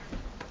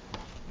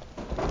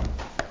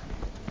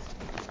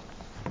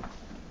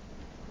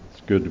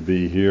good to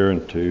be here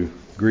and to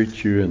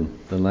greet you in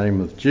the name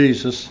of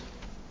Jesus.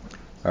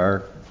 I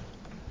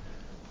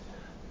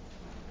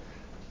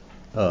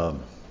was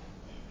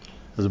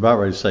about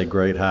ready to say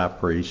great high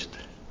priest.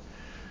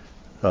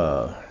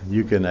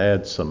 You can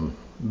add some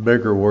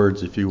bigger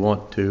words if you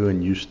want to,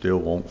 and you still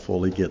won't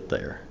fully get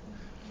there.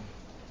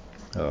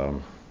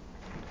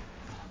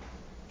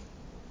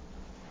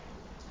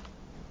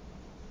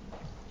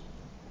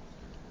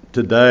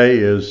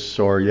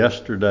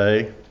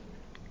 Yesterday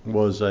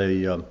was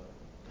a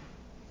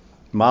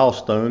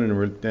milestone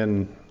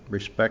in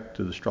respect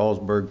to the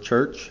Strasbourg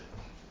Church.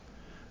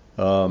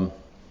 And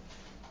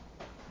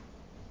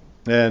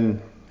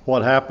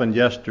what happened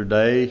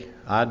yesterday,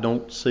 I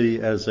don't see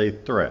as a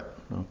threat,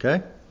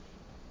 okay?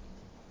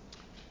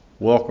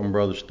 Welcome,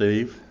 Brother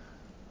Steve,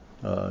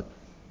 to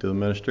the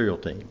ministerial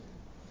team.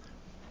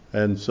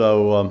 And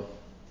so,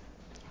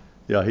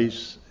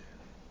 he's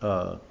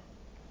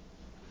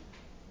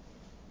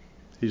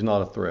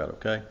not a threat,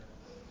 okay?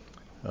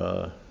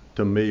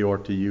 To me or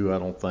to you, I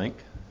don't think.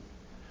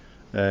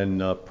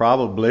 And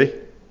probably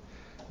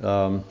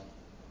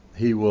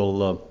he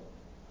will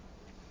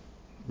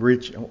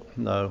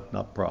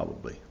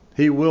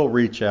he will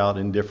reach out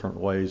in different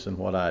ways than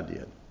what I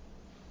did,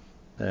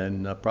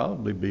 and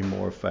probably be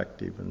more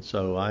effective. And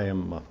so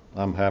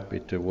I'm happy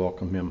to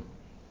welcome him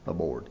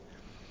aboard.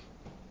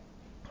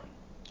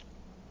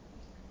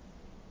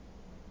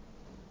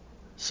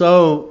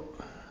 So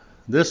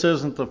this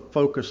isn't the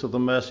focus of the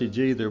message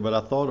either, but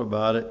I thought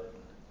about it.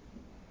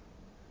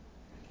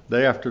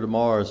 Day after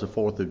tomorrow is the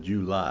 4th of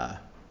July,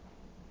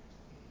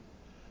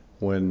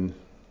 when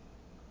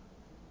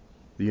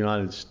the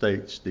United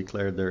States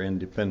declared their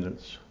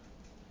independence.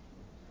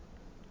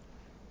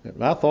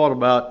 And I thought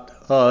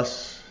about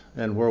us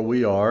and where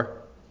we are,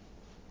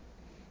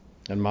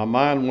 and my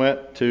mind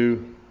went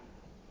to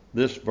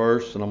this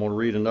verse, and I'm going to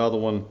read another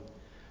one.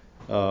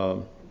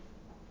 I'm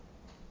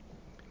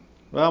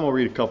going to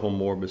read a couple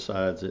more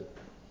besides it.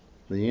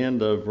 The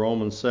end of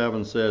Romans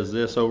 7 says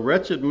this: O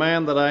wretched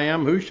man that I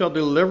am, who shall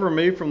deliver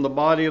me from the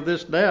body of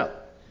this death?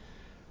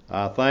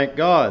 I thank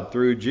God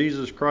through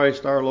Jesus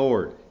Christ our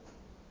Lord.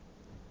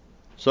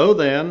 So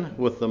then,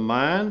 with the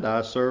mind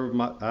I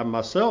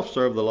myself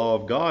serve the law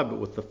of God, but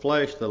with the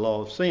flesh the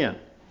law of sin.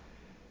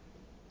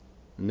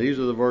 And these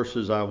are the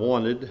verses I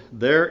wanted.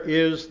 There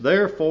is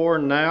therefore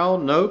now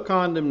no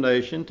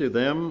condemnation to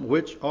them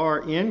which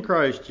are in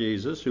Christ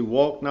Jesus, who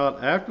walk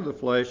not after the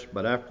flesh,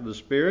 but after the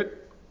Spirit.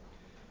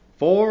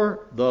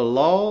 For the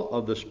law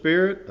of the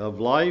Spirit of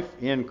life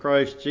in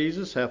Christ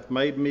Jesus hath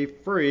made me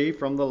free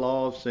from the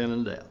law of sin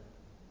and death.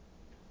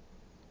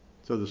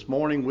 So this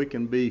morning we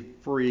can be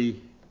free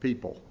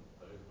people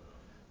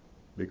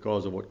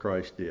because of what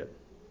Christ did.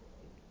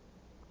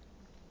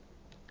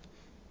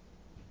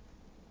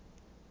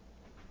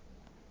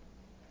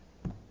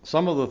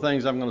 Some of the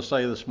things I'm going to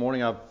say this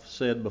morning I've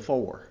said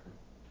before.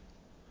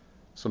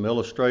 Some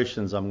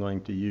illustrations I'm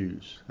going to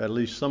use. At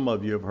least some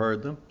of you have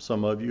heard them,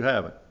 some of you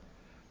haven't.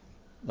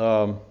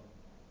 And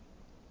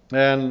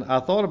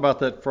I thought about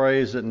that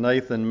phrase that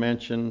Nathan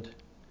mentioned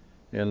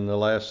in the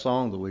last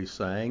song that we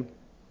sang.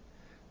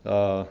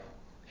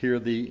 Hear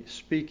the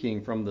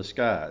speaking from the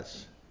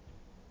skies.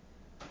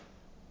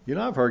 You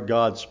know, I've heard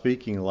God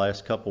speaking the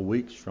last couple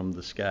weeks from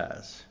the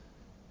skies.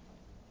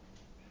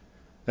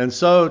 And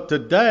so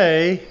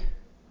today,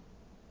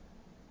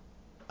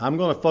 I'm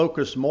going to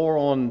focus more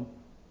on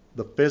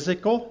the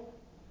physical.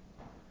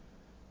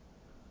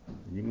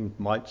 You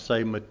might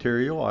say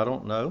material, I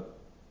don't know.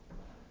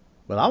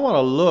 But I want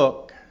to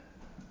look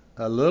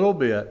a little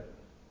bit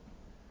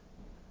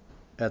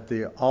at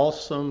the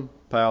awesome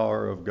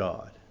power of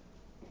God.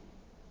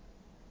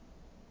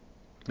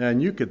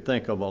 And you could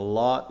think of a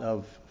lot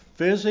of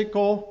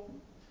physical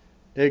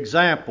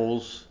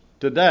examples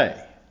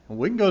today. And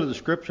we can go to the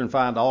scripture and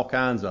find all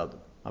kinds of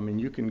them. I mean,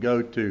 you can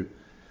go to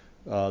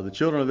the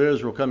children of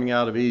Israel coming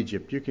out of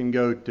Egypt. You can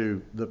go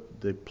to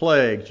the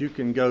plagues. You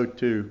can go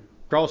to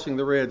crossing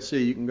the Red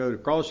Sea. You can go to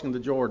crossing the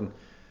Jordan.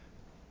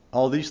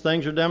 All these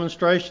things are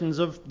demonstrations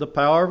of the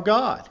power of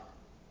God.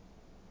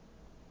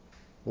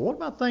 Well, what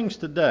about things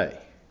today?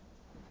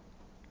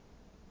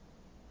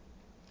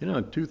 You know,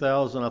 in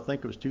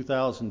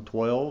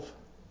 2012,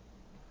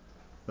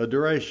 a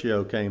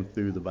derecho came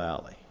through the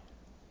valley.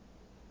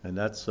 And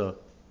that's a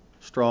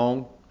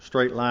strong,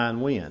 straight line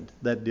wind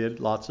that did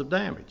lots of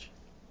damage.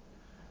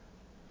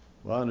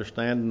 Well, I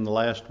understand in the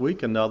last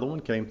week another one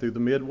came through the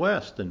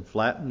Midwest and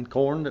flattened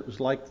corn that was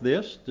like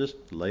this,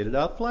 just laid it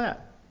out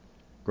flat.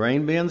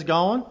 Grain bins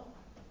gone.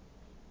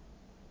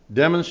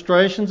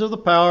 Demonstrations of the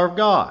power of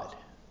God.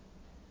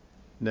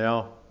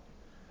 Now,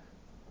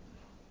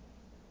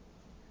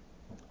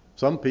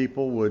 some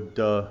people would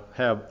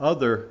have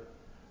other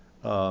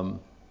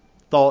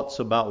thoughts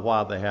about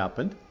why they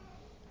happened.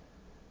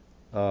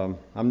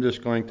 I'm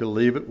just going to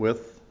leave it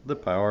with the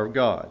power of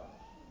God.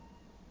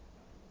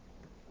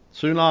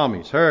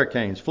 Tsunamis,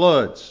 hurricanes,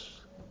 floods.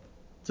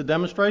 It's a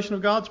demonstration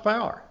of God's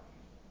power.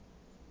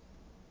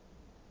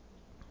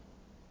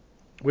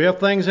 We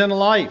have things in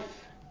life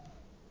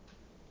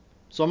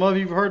Some of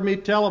you have heard me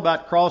tell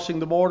about crossing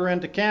the border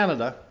into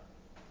Canada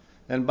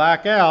and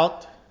back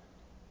out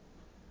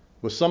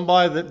with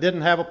somebody that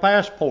didn't have a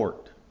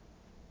passport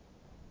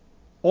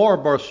or a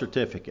birth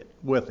certificate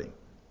with him.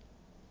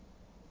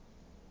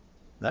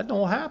 That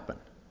don't happen.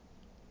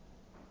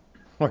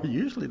 Or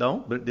usually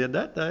don't, but it did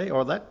that day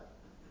or that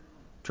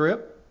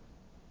trip.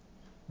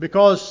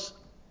 Because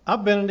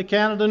I've been into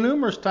Canada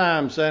numerous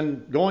times,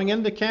 and going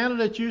into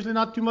Canada, it's usually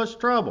not too much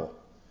trouble.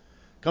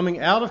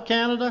 Coming out of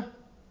Canada,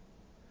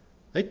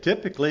 they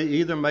typically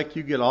either make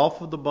you get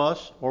off of the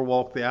bus or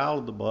walk the aisle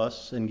of the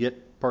bus and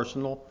get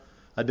personal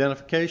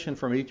identification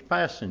from each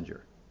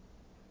passenger.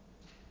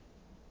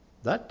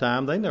 That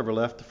time, they never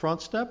left the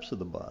front steps of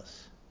the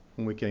bus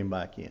when we came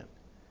back in.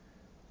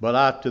 But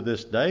I, to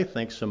this day,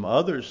 think some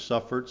others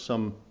suffered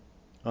some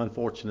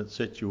unfortunate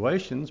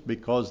situations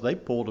because they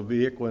pulled a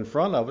vehicle in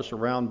front of us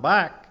around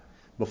back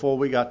before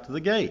we got to the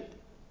gate.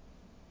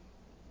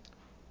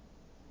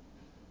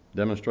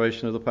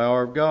 Demonstration of the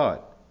power of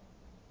God.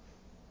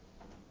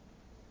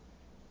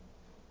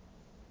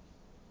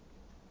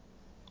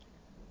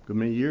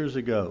 Many years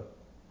ago,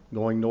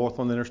 going north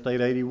on Interstate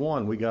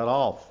 81, we got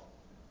off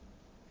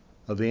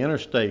of the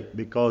interstate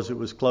because it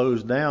was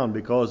closed down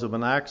because of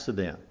an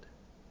accident.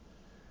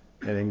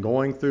 And in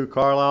going through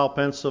Carlisle,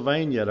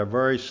 Pennsylvania at a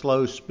very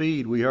slow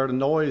speed, we heard a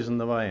noise in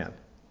the van.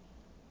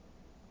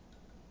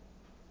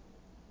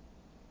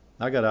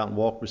 I got out and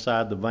walked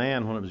beside the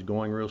van when it was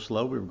going real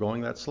slow. We were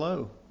going that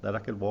slow that I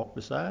could walk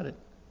beside it.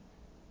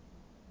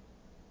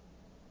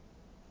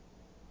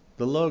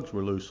 The lugs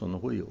were loose on the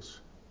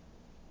wheels.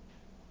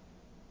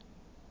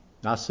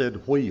 I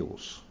said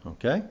wheels,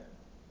 okay?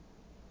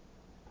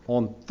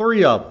 On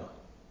 3 of them.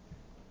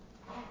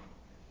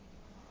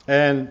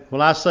 And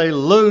when I say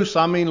loose,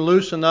 I mean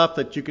loose enough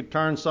that you could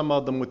turn some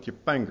of them with your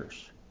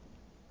fingers.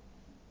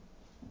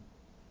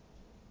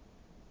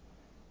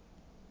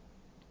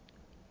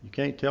 You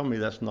can't tell me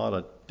that's not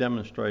a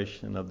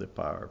demonstration of the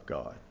power of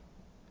God.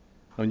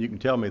 I mean, you can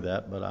tell me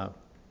that, but I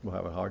will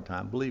have a hard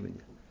time believing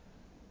you.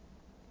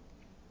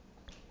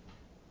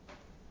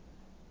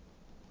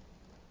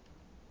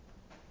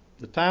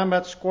 The time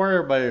that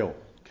square bale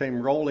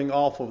came rolling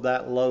off of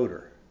that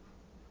loader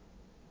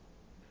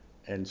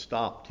and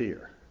stopped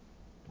here.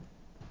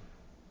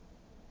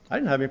 I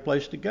didn't have any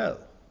place to go.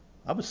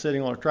 I was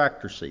sitting on a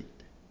tractor seat.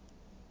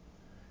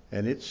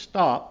 And it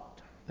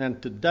stopped, and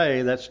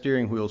today that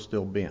steering wheel's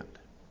still bent.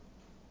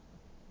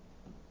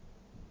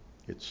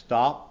 It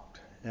stopped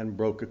and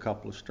broke a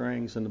couple of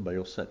strings, and the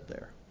bale sat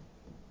there.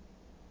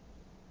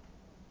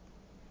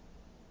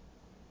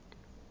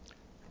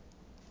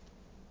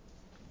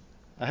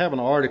 I have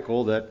an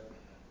article that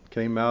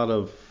came out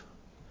of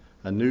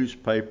a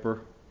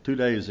newspaper 2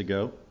 days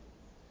ago,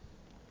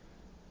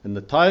 and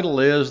the title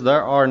is,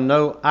 "There Are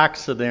No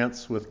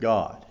Accidents with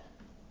God."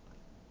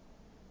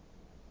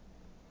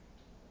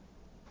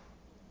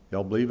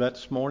 Y'all believe that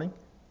this morning?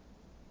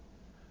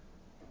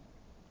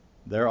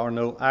 There are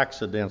no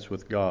accidents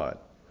with God.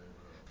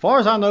 As far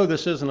as I know,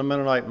 this isn't a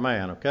Mennonite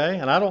man, okay?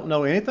 And I don't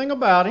know anything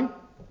about him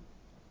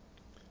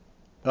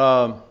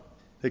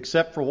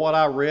except for what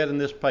I read in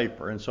this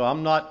paper. And so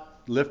I'm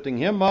not lifting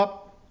him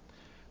up,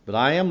 but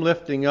I am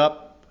lifting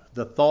up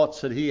the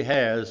thoughts that he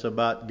has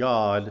about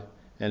God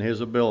and his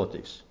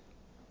abilities.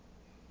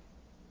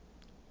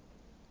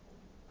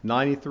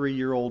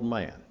 93-year-old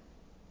man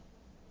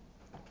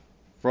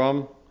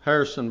from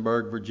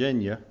Harrisonburg,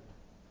 Virginia,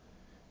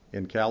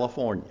 in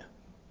California.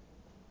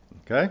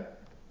 Okay?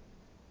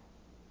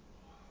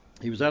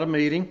 He was at a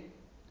meeting,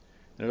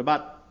 and at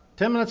about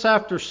 10 minutes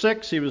after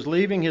 6, he was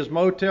leaving his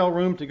motel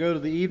room to go to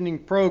the evening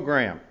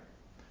program.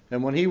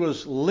 And when he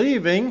was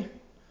leaving,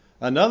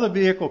 another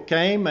vehicle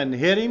came and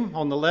hit him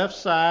on the left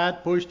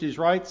side, pushed his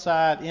right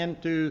side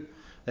into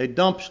a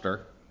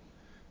dumpster,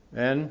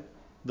 and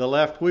the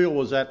left wheel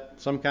was at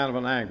some kind of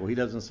an angle. He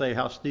doesn't say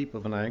how steep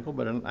of an angle,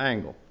 but an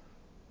angle.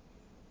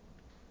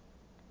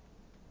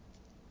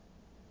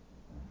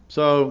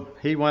 So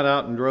he went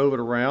out and drove it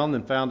around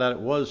and found out it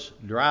was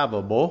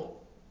drivable,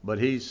 but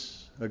he's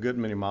a good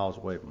many miles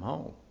away from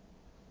home.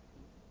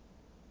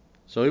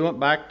 So he went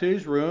back to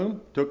his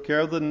room, took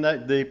care of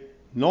the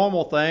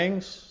normal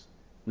things,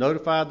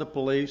 notified the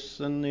police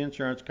and the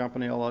insurance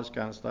company, all this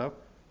kind of stuff.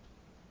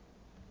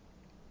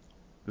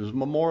 It was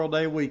Memorial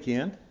Day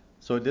weekend,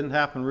 so it didn't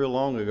happen real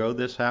long ago.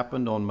 This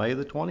happened on May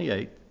the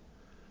 28th.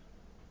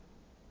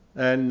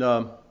 And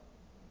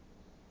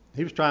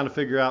he was trying to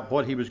figure out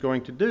what he was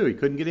going to do. He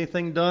couldn't get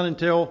anything done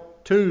until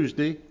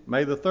Tuesday,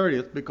 May the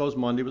 30th, because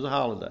Monday was a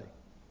holiday.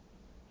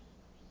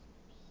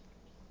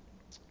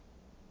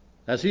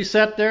 As he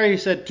sat there, he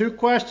said 2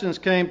 questions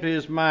came to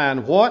his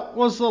mind. What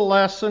was the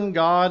lesson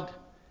God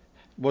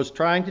was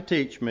trying to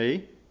teach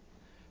me?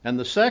 And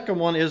the second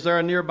one, is there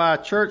a nearby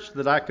church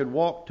that I could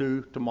walk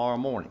to tomorrow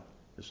morning?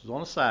 This was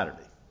on a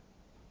Saturday.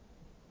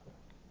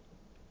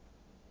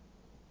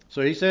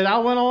 So he said, I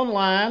went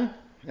online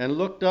and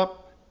looked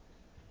up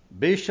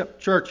Bishop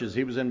churches.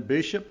 He was in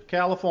Bishop,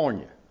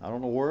 California. I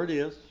don't know where it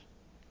is.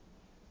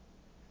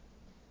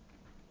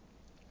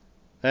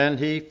 and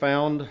he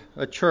found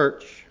a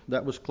church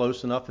that was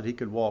close enough that he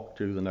could walk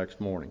to the next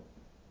morning.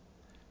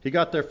 He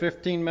got there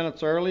 15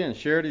 minutes early and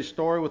shared his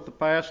story with the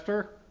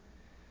pastor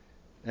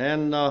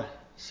and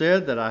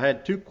said that I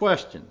had 2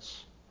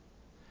 questions.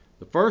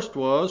 The first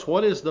was,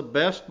 what is the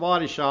best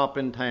body shop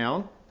in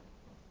town?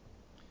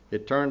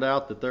 It turned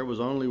out that there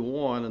was only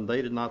one, and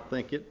they did not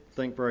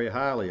think very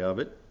highly of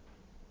it.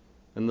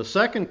 And the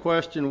second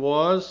question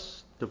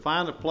was to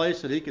find a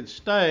place that he could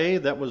stay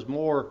that was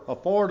more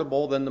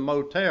affordable than the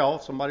motel,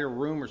 somebody a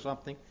room or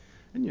something.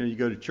 And you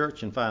go to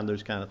church and find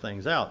those kind of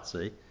things out,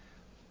 see.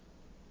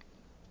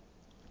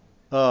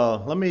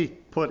 Let me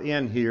put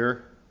in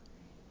here,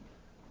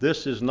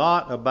 this is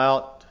not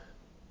about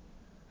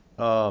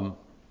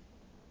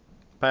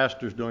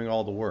pastors doing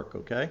all the work,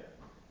 okay?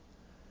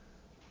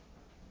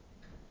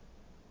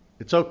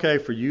 It's okay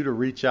for you to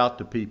reach out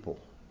to people.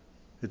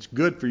 It's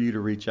good for you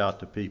to reach out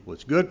to people.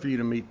 It's good for you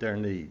to meet their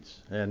needs.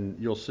 And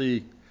you'll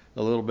see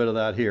a little bit of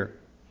that here.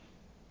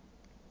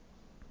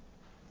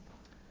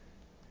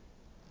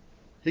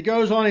 He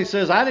goes on, he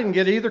says, I didn't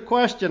get either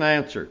question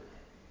answered.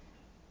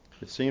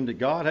 It seemed that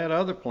God had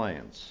other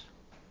plans.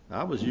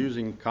 I was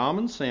using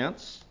common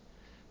sense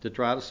to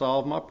try to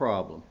solve my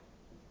problem.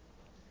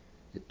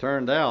 It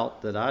turned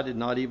out that I did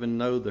not even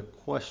know the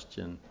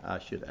question I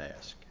should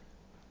ask.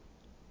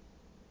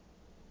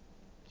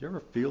 Do you ever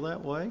feel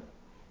that way?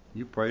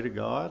 You pray to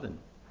God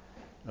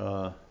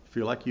and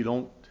feel like you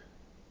don't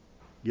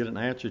get an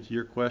answer to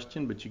your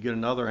question, but you get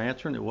another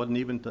answer, and it wasn't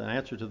even the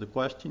answer to the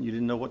question. You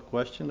didn't know what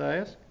question to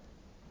ask.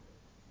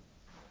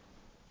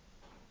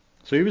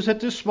 So he was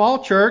at this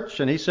small church,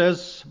 and he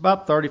says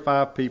about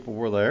 35 people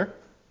were there.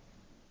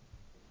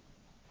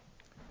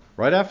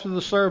 Right after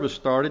the service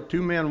started,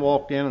 2 men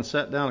walked in and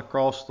sat down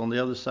across on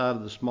the other side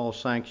of the small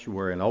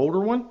sanctuary. An older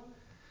one,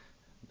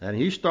 and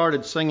he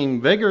started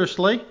singing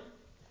vigorously.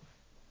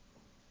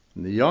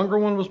 And the younger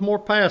one was more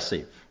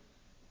passive.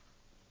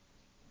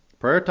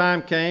 Prayer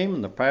time came,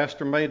 and the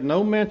pastor made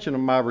no mention of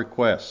my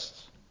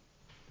requests.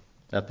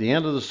 At the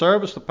end of the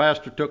service, the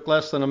pastor took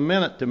less than a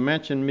minute to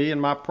mention me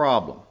and my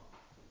problem.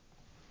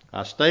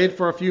 I stayed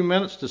for a few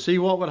minutes to see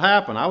what would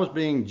happen. I was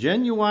being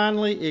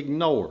genuinely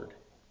ignored.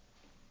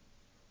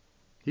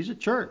 He's at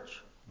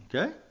church,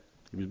 okay?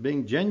 He was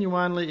being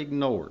genuinely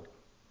ignored.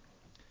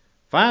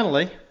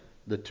 Finally,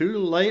 the 2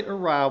 late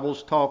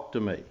arrivals talked to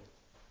me.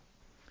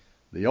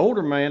 The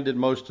older man did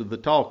most of the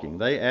talking.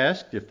 They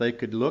asked if they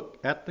could look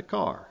at the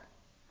car.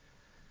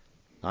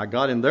 I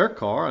got in their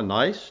car, a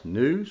nice,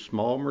 new,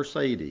 small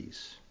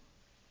Mercedes.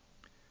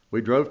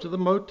 We drove to the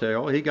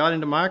motel. He got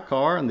into my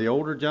car, and the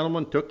older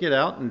gentleman took it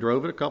out and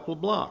drove it a couple of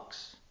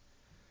blocks.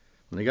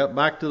 When he got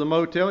back to the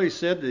motel, he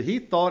said that he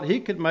thought he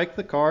could make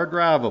the car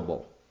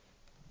drivable.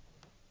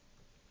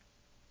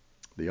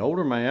 The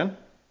older man,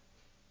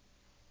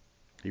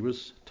 he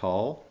was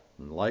tall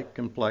and light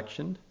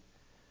complexioned.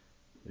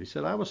 He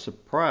said, I was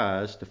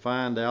surprised to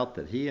find out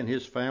that he and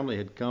his family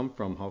had come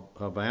from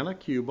Havana,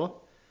 Cuba,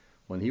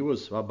 when he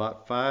was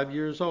about 5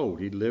 years old.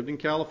 He'd lived in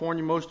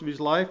California most of his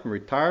life and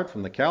retired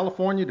from the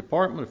California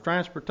Department of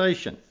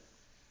Transportation.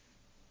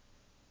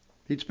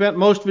 He'd spent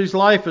most of his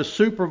life as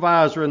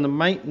supervisor in the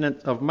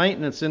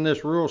maintenance in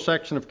this rural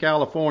section of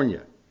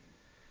California.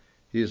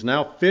 He is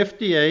now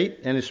 58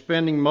 and is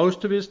spending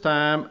most of his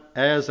time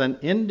as an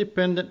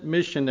independent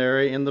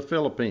missionary in the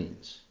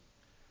Philippines.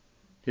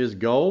 His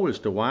goal is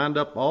to wind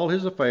up all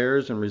his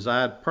affairs and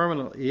reside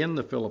permanently in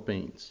the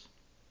Philippines.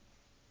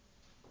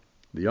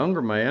 The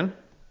younger man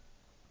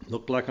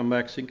looked like a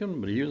Mexican,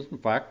 but he was in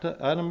fact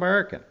an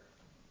American.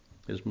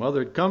 His mother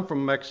had come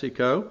from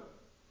Mexico,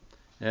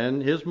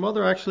 and his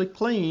mother actually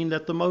cleaned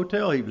at the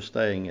motel he was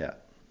staying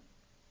at.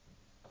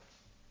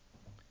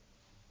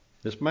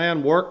 This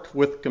man worked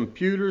with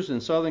computers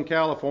in Southern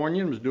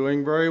California and was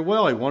doing very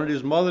well. He wanted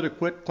his mother to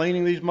quit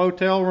cleaning these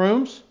motel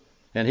rooms,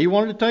 and he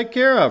wanted to take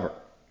care of her.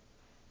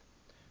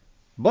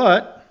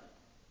 But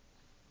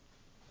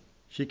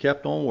she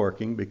kept on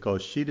working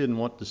because she didn't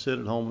want to sit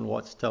at home and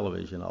watch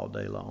television all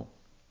day long.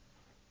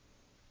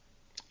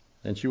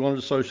 And she wanted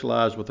to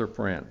socialize with her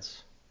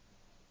friends.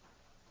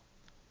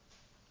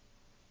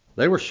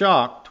 They were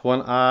shocked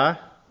when I,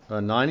 a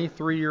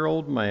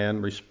 93-year-old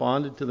man,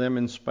 responded to them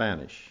in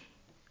Spanish.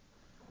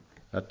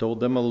 I told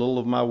them a little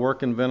of my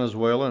work in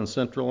Venezuela and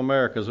Central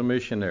America as a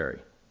missionary.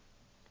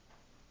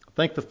 I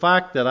think the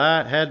fact that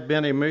I had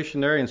been a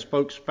missionary and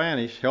spoke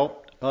Spanish helped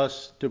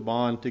us to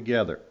bond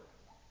together.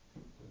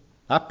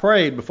 I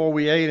prayed before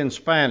we ate in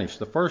Spanish,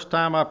 the first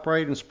time I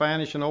prayed in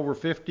Spanish in over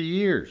 50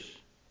 years.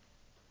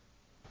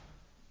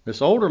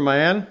 This older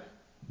man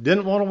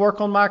didn't want to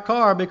work on my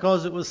car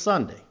because it was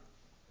Sunday.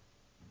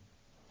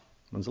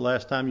 When's the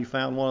last time you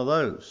found one of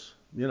those?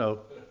 You know,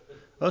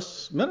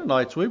 us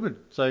Mennonites, we would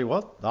say,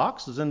 well, the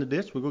ox is in the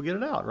ditch, we'll go get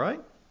it out,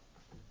 right?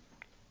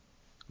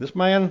 This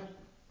man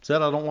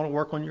said, I don't want to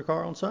work on your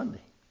car on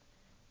Sunday.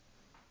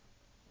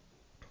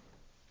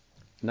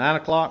 9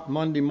 o'clock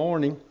Monday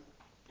morning,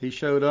 he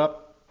showed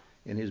up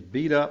in his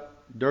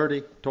beat-up,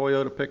 dirty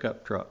Toyota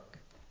pickup truck.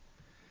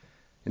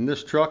 In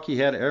this truck, he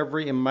had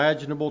every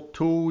imaginable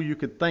tool you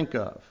could think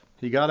of.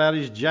 He got out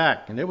his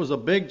jack, and it was a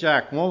big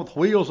jack, one with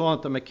wheels on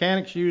it the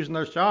mechanics use in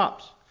their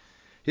shops.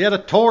 He had a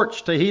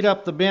torch to heat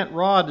up the bent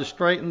rod to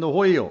straighten the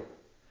wheel.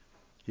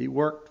 He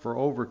worked for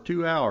over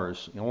 2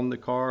 hours on the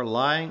car,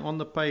 lying on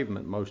the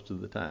pavement most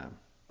of the time.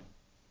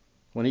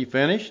 When he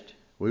finished,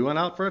 we went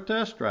out for a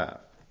test drive.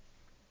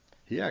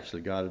 He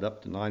actually got it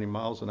up to 90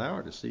 miles an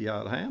hour to see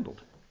how it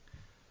handled.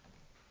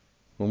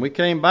 When we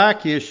came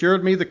back, he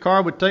assured me the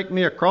car would take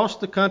me across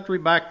the country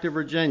back to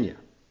Virginia.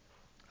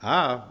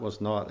 I was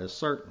not as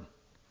certain.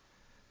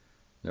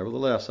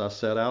 Nevertheless, I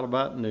set out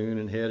about noon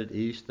and headed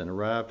east and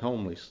arrived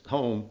home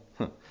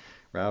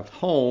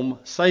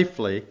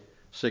safely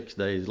 6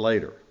 days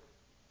later.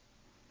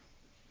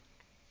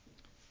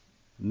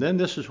 And then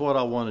this is what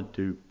I wanted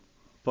to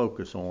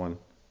focus on.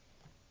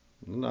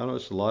 I know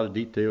it's a lot of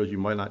details you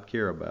might not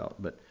care about,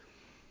 but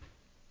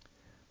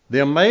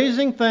the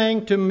amazing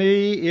thing to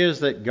me is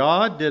that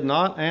God did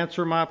not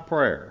answer my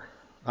prayer.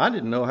 I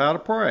didn't know how to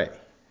pray.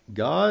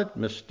 God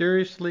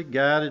mysteriously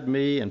guided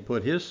me and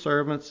put his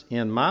servants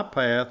in my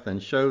path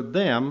and showed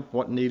them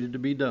what needed to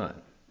be done.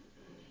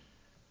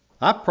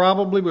 I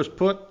probably was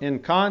put in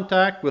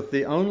contact with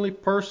the only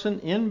person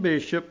in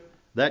Bishop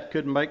that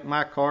could make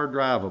my car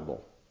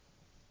drivable.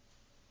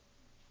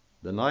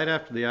 The night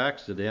after the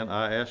accident,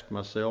 I asked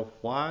myself,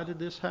 why did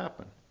this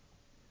happen?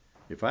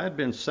 If I had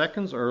been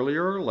seconds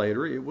earlier or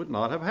later, it would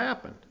not have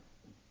happened.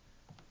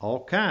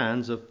 All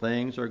kinds of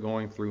things are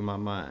going through my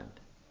mind.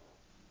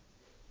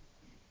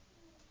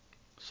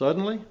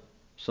 Suddenly,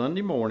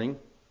 Sunday morning,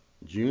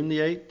 June the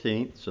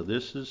 18th, so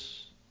this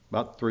is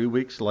about 3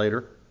 weeks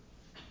later,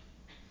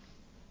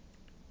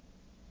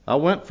 I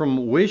went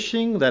from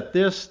wishing that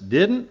this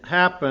didn't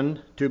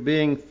happen to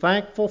being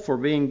thankful for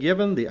being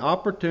given the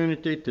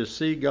opportunity to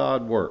see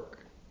God work.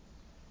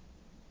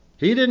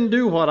 He didn't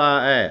do what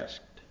I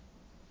asked,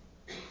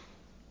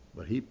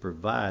 but he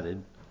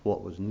provided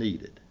what was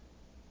needed.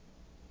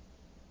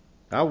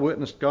 I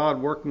witnessed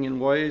God working in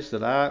ways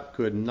that I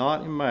could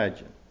not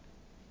imagine.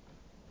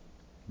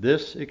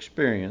 This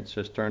experience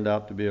has turned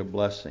out to be a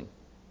blessing.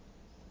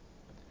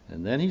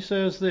 And then he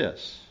says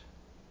this,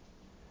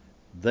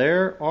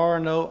 there are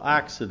no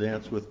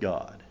accidents with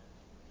God.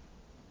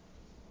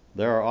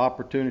 There are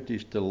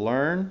opportunities to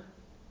learn,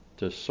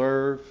 to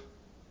serve,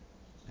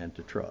 and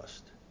to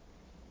trust.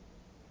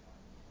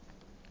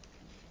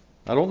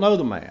 I don't know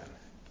the man,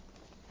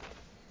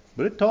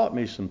 but it taught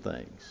me some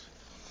things.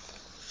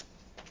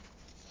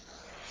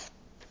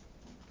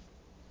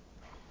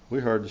 We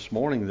heard this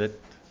morning that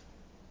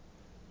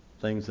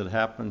things that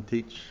happen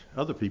teach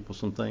other people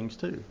some things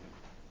too.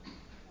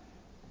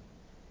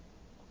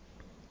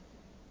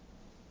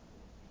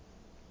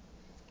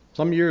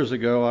 Some years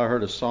ago, I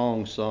heard a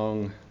song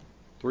sung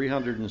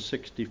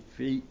 360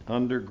 feet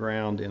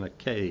underground in a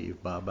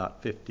cave by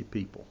about 50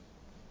 people.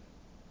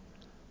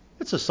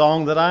 It's a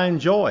song that I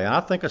enjoy, and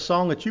I think a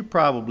song that you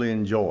probably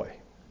enjoy.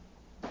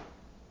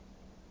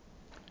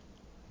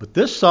 But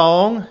this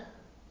song,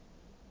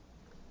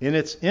 in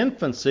its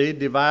infancy,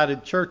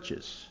 divided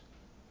churches.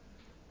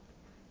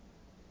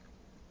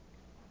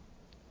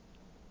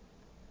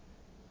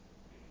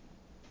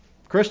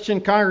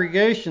 Christian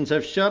congregations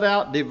have shut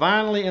out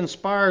divinely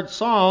inspired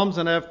psalms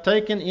and have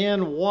taken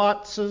in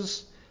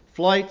Watts's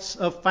Flights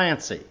of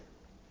Fancy,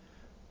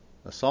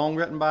 a song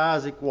written by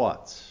Isaac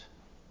Watts.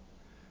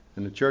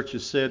 And the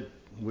churches said,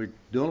 we're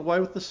doing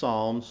away with the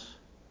psalms,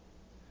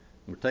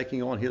 we're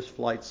taking on his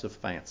Flights of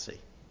Fancy.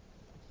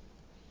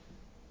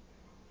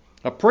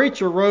 A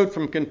preacher rode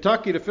from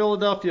Kentucky to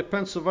Philadelphia,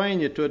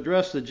 Pennsylvania to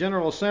address the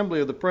General Assembly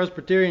of the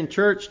Presbyterian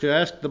Church to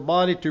ask the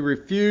body to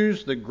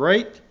refuse the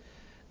great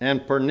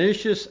and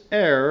pernicious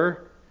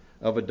error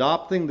of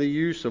adopting the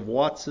use of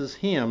Watts's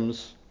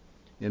hymns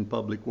in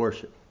public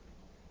worship.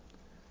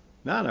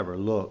 Now, I never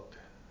looked.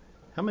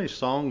 How many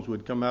songs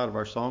would come out of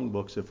our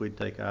songbooks if we'd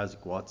take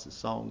Isaac Watts'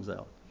 songs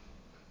out?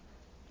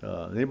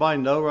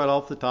 Anybody know right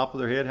off the top of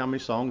their head how many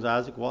songs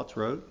Isaac Watts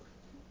wrote?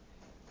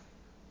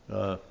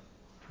 And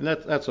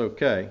that's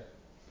okay.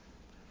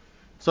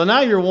 So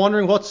now you're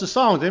wondering, what's the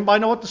song? Does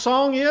anybody know what the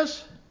song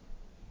is?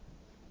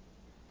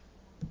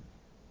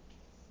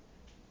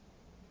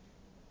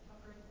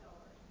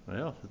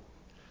 Well,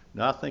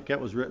 no, I think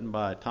that was written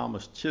by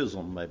Thomas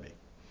Chisholm, maybe.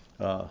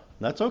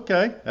 That's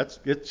okay.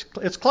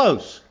 It's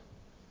close.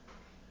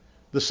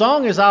 The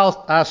song is,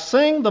 I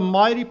sing the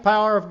mighty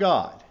power of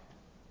God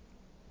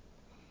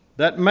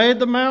that made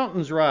the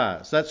mountains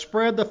rise, that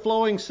spread the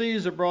flowing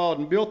seas abroad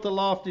and built the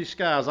lofty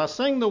skies. I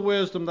sing the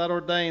wisdom that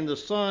ordained the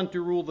sun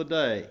to rule the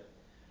day.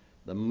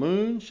 The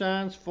moon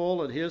shines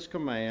full at his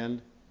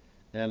command,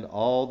 and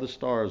all the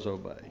stars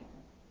obey.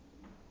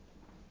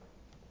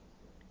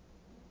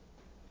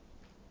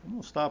 I'm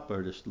going to stop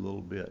there just a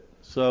little bit.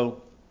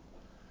 So,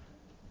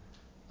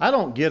 I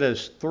don't get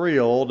as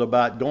thrilled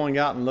about going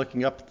out and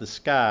looking up at the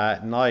sky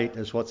at night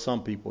as what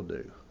some people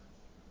do.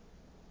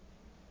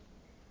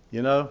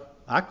 You know,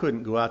 I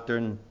couldn't go out there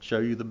and show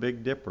you the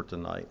Big Dipper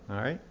tonight, all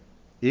right?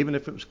 Even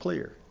if it was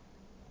clear.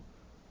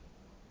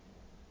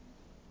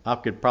 I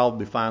could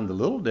probably find the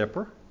Little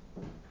Dipper,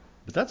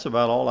 but that's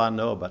about all I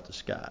know about the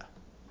sky.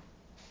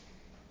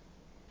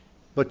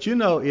 But you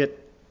know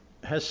it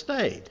has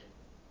stayed.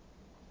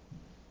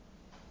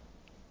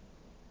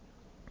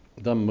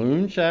 The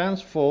moon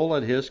shines full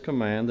at his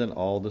command, and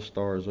all the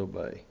stars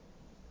obey.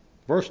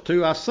 Verse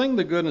 2, I sing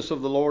the goodness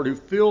of the Lord, who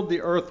filled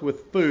the earth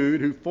with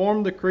food, who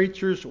formed the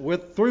creatures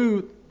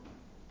through,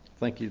 I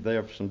think they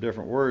have some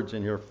different words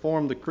in here,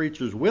 formed the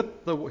creatures with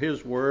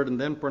his word, and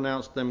then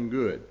pronounced them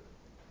good.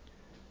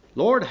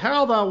 Lord,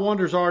 how thy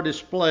wonders are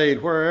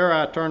displayed where'er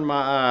I turn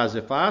my eyes,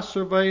 if I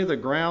survey the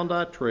ground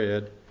I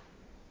tread,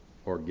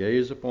 or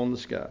gaze upon the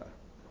sky.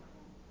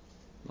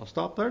 I'll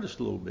stop there just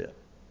a little bit.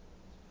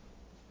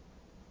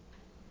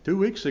 2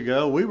 weeks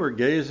ago, we were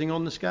gazing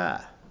on the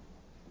sky,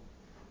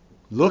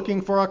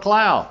 looking for a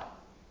cloud.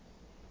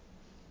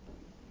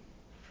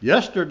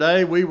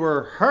 Yesterday, we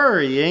were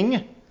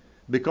hurrying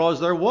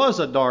because there was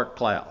a dark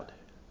cloud,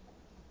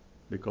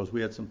 because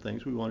we had some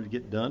things we wanted to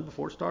get done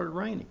before it started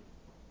raining.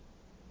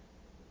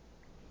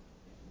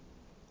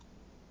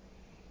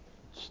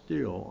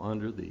 Still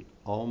under the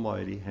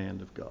almighty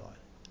hand of God.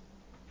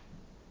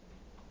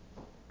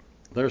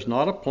 There's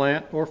not a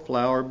plant or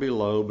flower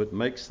below, but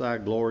makes thy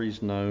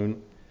glories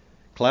known.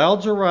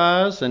 Clouds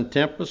arise and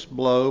tempests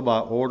blow by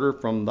order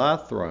from thy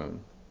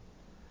throne.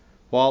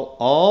 While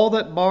all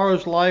that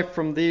borrows life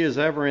from thee is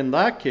ever in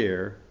thy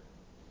care,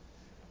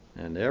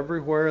 and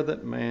everywhere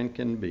that man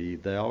can be,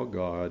 thou,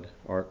 God,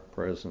 art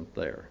present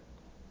there.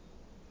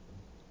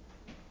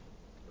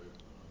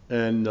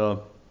 And, I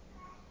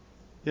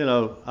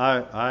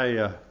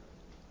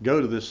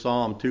go to this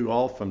psalm too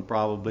often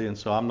probably, and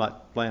so I'm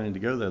not planning to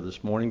go there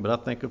this morning, but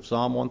I think of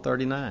Psalm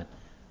 139.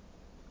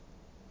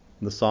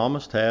 The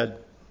psalmist had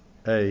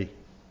a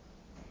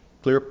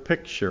clear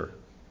picture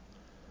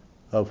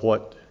of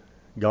what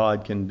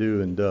God can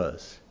do and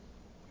does.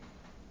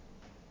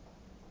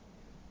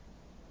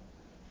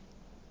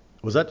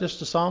 Was that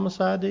just a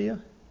psalmist's idea?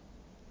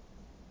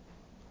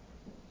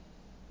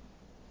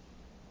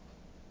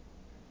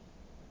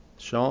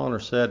 Sean or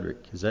Cedric,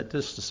 is that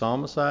just a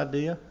psalmist's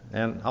idea?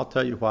 And I'll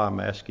tell you why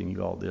I'm asking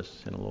you all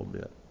this in a little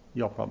bit.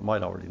 Y'all probably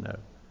might already know.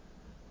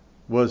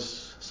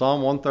 Was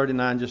Psalm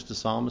 139 just a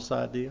psalmist's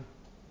idea?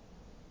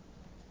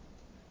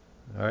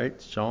 All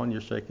right, Sean, you're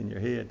shaking your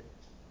head.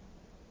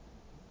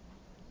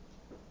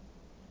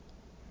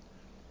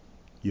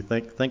 You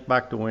think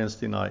back to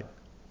Wednesday night.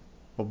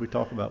 What did we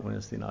talk about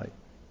Wednesday night?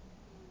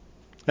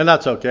 And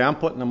that's okay. I'm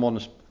putting them on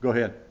the... Go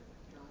ahead.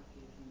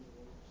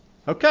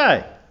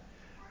 Okay.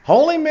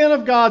 Holy men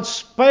of God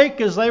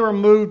spake as they were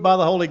moved by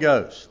the Holy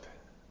Ghost.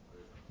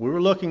 We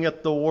were looking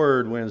at the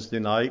Word Wednesday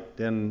night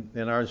in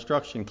our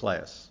instruction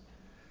class.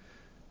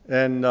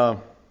 And I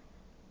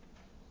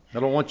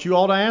don't want you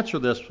all to answer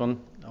this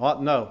one.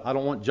 No, I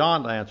don't want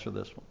John to answer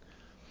this one.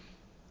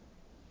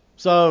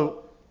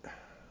 So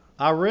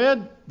I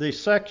read the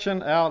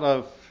section out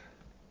of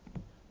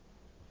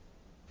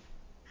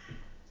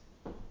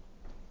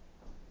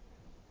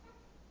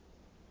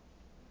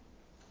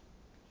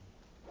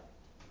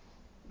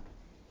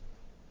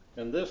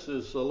and this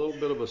is a little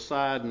bit of a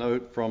side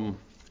note from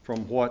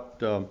what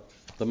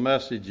the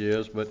message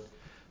is, but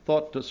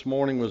thought this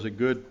morning was a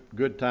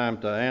good time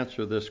to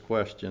answer this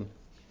question.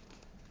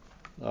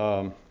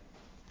 Well,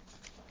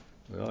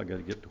 I got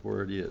to get to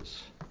where it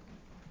is.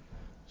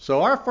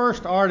 So our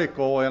first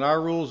article in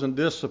our Rules and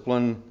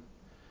Discipline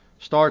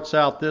starts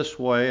out this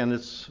way, and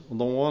it's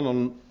the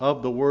one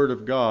of the Word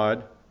of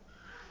God.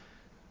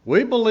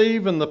 We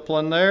believe in the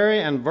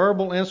plenary and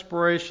verbal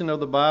inspiration of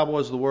the Bible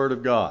as the Word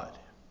of God.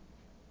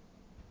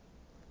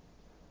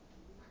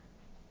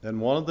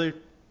 And one of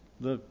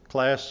the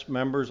class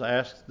members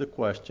asked the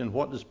question,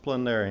 what does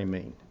plenary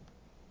mean?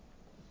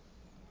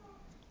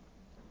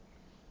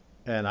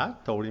 And I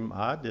told him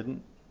I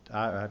didn't.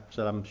 I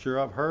said, I'm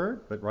sure I've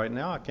heard, but right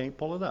now I can't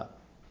pull it up.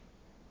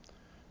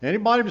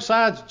 Anybody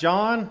besides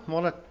John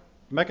want to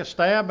make a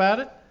stab at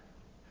it?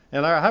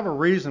 And I have a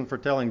reason for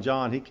telling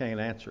John he can't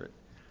answer it,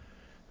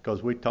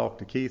 because we talked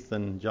to Keith,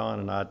 and John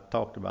and I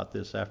talked about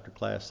this after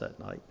class that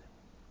night.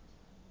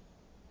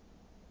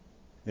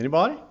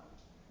 Anybody?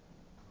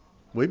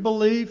 We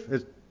believe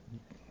it.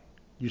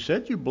 You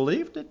said you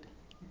believed it.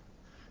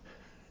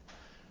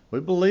 We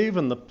believe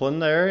in the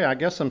plenary, I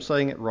guess I'm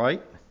saying it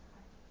right,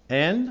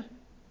 and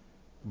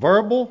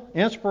verbal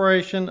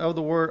inspiration of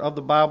the word of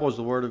the Bible as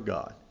the Word of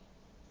God.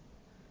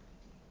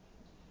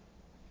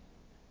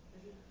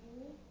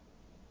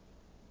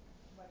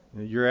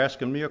 You're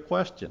asking me a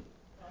question.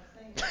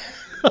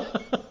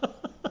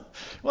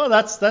 Well,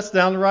 that's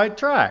down the right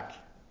track.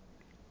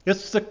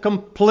 It's the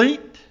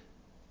complete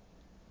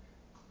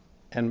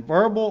and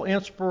verbal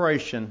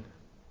inspiration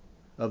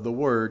of the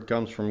Word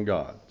comes from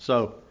God.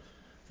 So,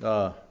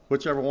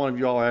 whichever one of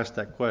you all asked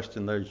that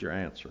question, there's your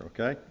answer,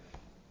 okay?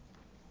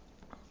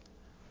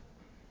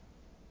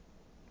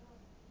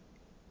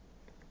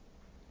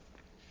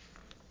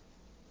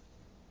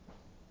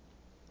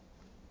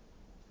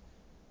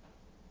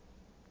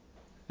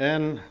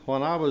 And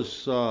when I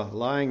was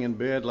lying in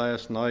bed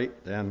last night,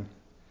 and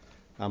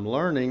I'm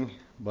learning,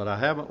 but I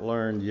haven't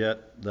learned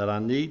yet, that I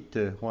need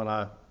to,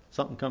 when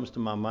something comes to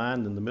my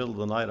mind in the middle of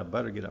the night, I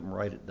better get up and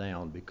write it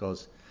down,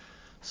 because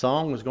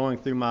song was going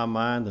through my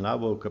mind, and I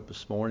woke up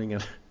this morning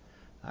and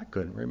I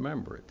couldn't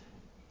remember it.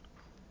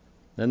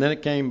 And then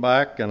it came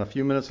back, and a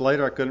few minutes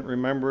later I couldn't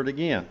remember it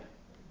again.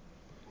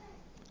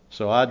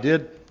 So I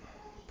did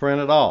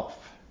print it off.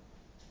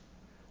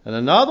 And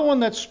another one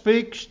that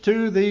speaks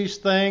to these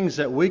things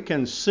that we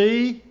can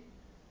see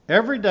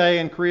every day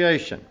in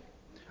creation.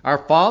 Our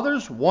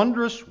Father's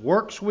wondrous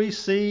works we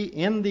see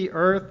in the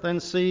earth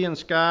and sea and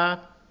sky.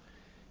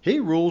 He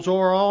rules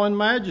over all in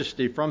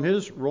majesty from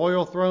his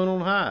royal throne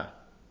on high.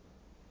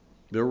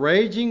 The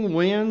raging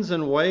winds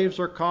and waves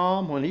are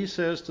calm when he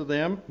says to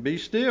them, "Be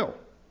still."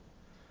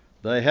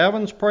 The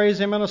heavens praise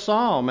him in a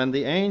psalm, and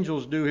the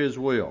angels do his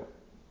will.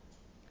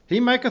 He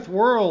maketh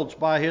worlds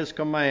by his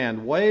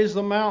command, weighs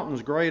the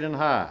mountains great and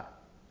high.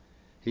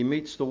 He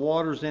meets the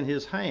waters in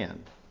his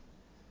hand,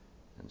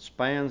 and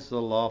spans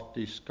the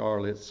lofty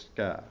scarlet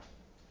sky.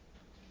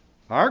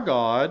 Our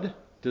God,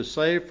 to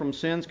save from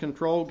sin's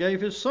control,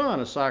 gave his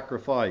Son a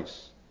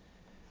sacrifice.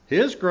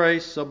 His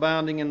grace,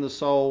 abounding in the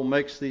soul,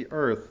 makes the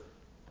earth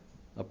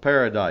a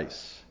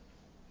paradise.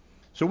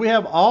 So we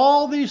have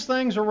all these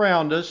things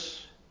around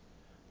us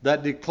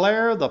that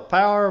declare the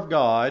power of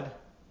God,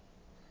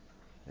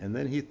 and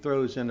then he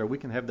throws in there, we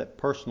can have that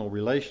personal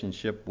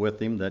relationship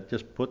with him that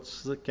just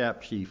puts the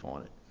cap sheaf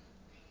on it.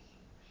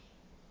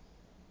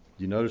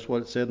 You notice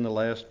what it said in the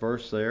last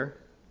verse there?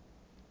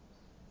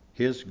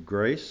 His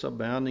grace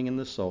abounding in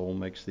the soul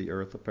makes the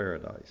earth a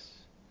paradise.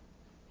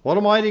 What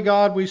a mighty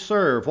God we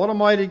serve. What a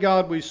mighty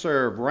God we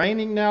serve.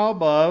 Reigning now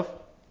above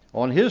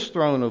on his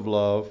throne of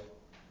love.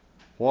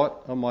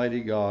 What a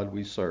mighty God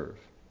we serve.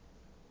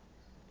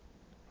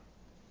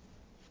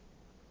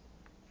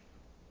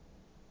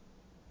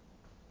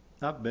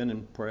 I've been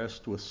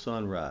impressed with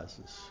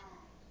sunrises.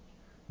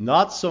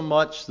 Not so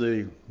much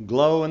the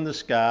glow in the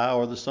sky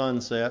or the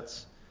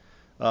sunsets.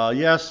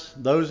 Yes,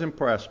 those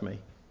impress me.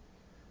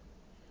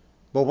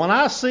 But when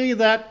I see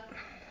that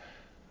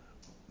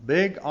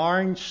big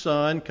orange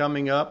sun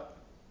coming up,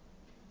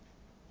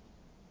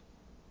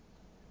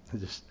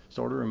 it just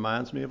sort of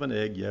reminds me of an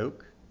egg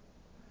yolk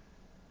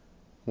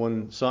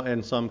in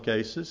some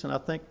cases. And I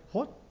think,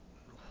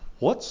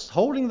 what's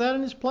holding that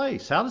in its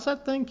place? How does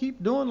that thing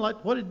keep doing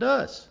like what it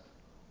does?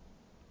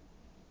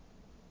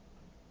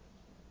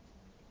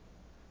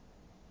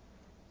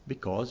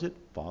 Because it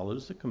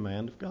follows the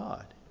command of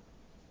God.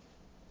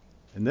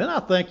 And then I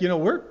think,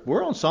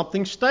 we're on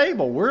something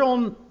stable. We're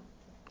on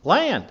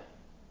land.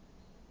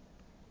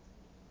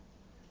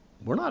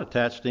 We're not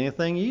attached to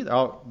anything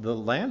either. The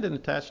land isn't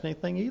attached to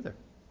anything either.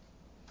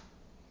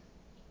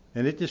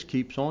 And it just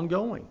keeps on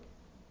going.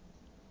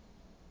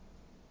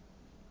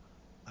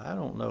 I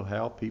don't know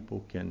how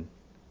people can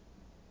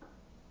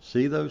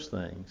see those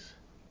things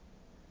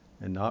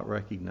and not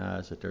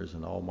recognize that there's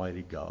an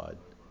almighty God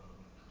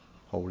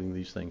holding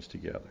these things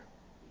together.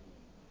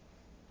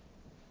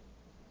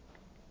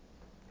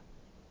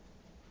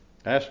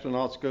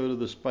 Astronauts go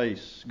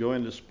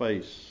into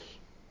space,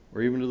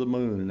 or even to the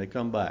moon, and they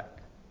come back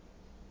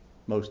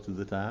most of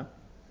the time.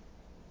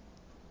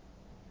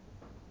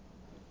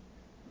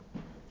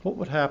 What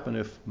would happen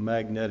if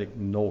magnetic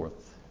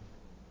north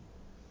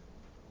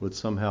would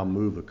somehow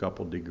move a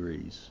couple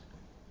degrees?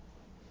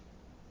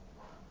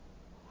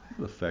 It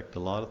would affect a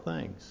lot of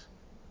things.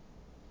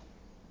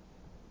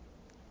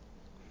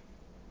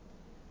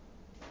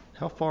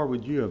 How far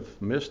would you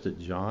have missed it,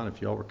 John,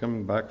 if y'all were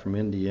coming back from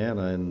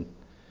Indiana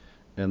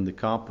and the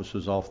compass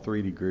was off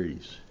 3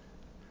 degrees?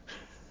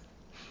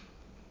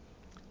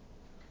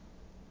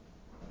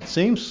 It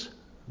seems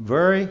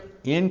very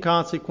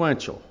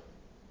inconsequential,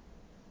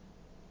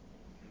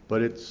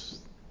 but it's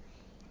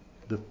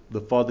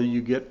the farther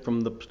you get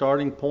from the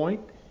starting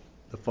point,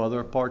 the farther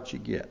apart you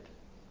get.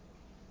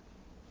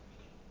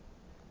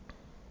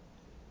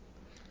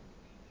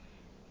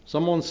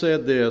 Someone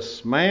said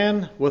this: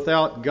 man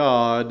without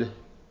God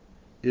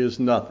is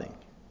nothing.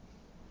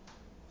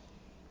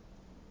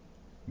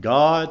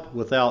 God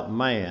without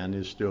man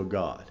is still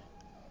God.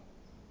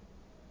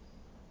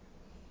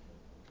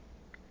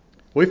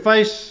 We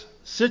face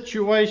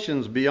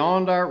situations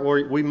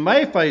we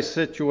may face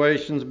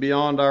situations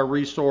beyond our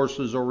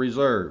resources or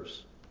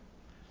reserves.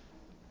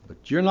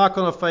 But you're not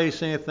going to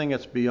face anything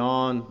that's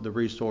beyond the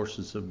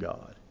resources of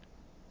God.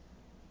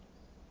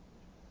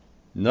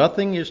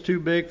 Nothing is too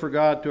big for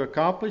God to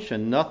accomplish,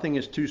 and nothing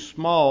is too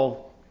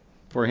small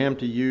for him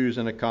to use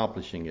in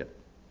accomplishing it.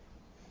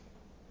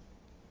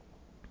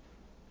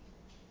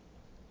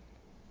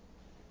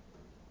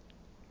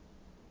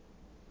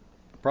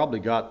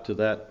 Probably got to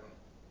that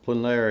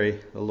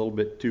plenary a little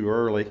bit too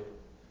early,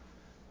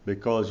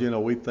 because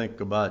we think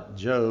about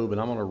Job,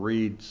 and I'm going to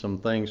read some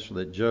things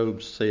that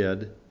Job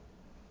said,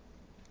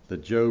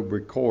 that Job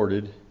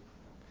recorded.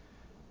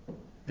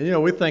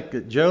 And we think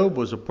that Job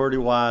was a pretty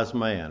wise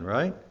man,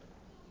 right?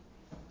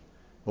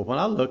 But when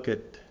I look at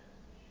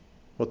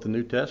what the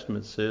New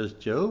Testament says,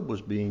 Job was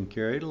being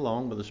carried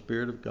along by the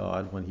Spirit of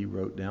God when he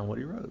wrote down what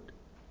he wrote.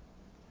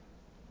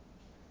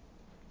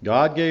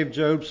 God gave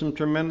Job some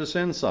tremendous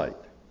insight.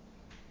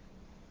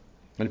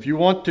 And if you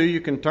want to,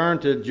 you can turn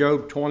to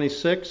Job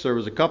 26. There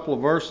was a couple of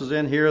verses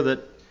in here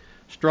that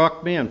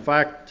struck me. In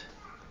fact,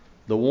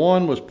 the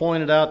one was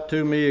pointed out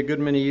to me a good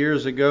many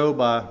years ago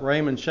by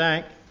Raymond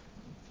Shank.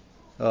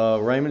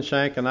 Raymond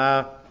Shank and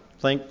I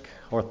think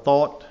or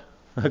thought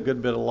a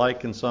good bit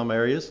alike in some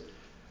areas.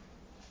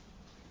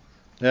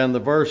 And the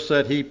verse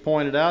that he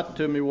pointed out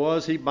to me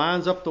was, he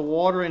binds up the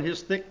water in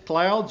his thick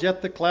clouds,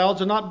 yet the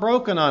clouds are not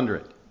broken under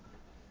it.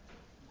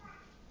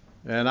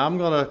 And I'm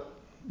going to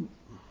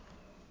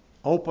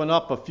open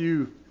up a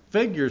few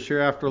figures here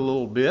after a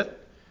little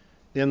bit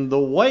in the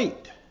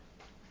weight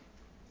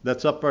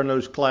that's up there in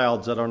those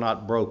clouds that are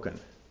not broken.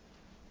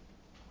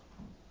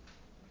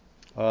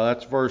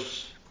 That's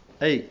verse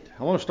 8.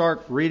 I want to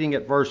start reading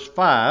at verse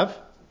 5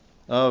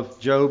 of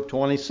Job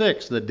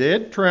 26. The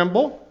dead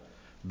tremble,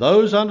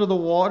 those under the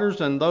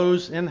waters and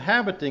those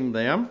inhabiting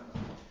them.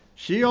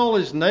 Sheol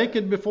is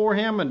naked before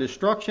him, and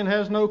destruction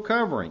has no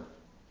covering.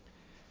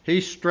 He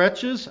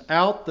stretches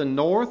out the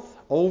north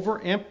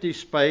over empty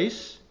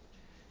space.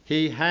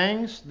 He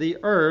hangs the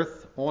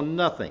earth on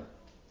nothing.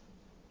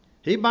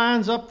 He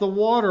binds up the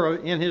water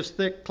in his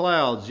thick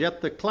clouds, yet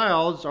the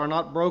clouds are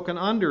not broken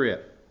under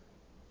it.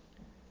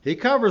 He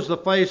covers the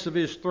face of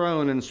his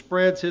throne and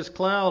spreads his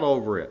cloud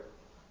over it.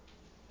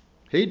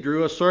 He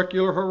drew a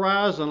circular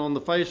horizon on the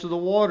face of the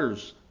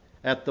waters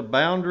at the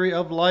boundary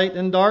of light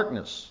and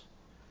darkness.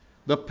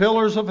 The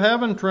pillars of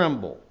heaven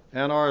tremble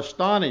and are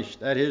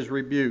astonished at his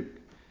rebuke.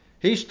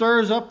 He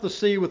stirs up the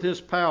sea with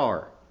his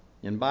power,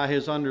 and by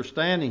his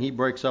understanding he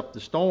breaks up the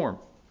storm.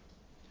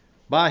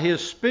 By his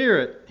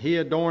spirit he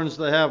adorns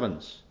the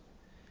heavens.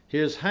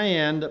 His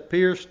hand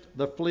pierced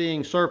the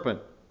fleeing serpent.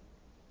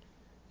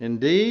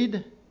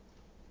 Indeed,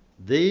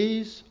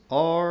 these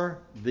are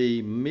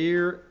the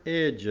mere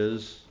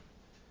edges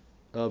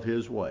of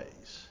his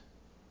ways.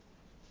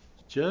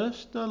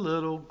 Just a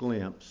little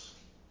glimpse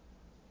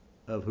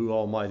of who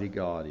Almighty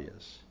God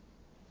is.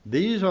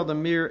 These are the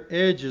mere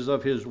edges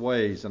of his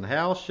ways, and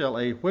how shall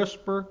a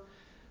whisper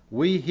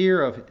we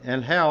hear of,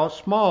 and how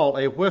small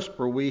a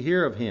whisper we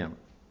hear of him.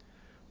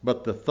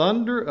 But the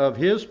thunder of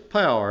his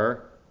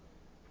power,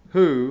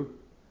 who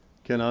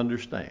can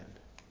understand?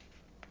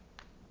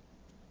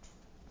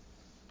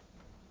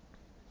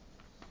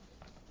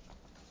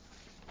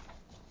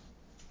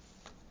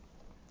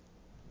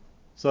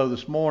 So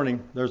this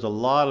morning, there's a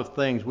lot of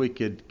things we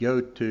could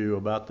go to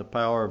about the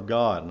power of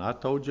God. And I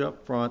told you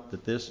up front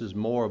that this is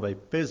more of a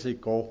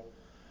physical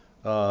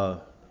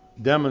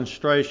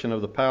demonstration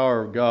of the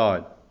power of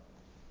God.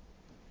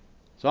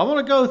 So I want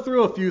to go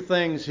through a few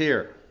things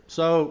here.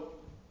 So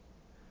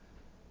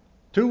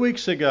 2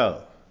 weeks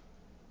ago,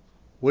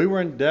 we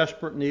were in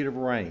desperate need of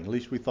rain. At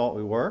least we thought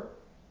we were.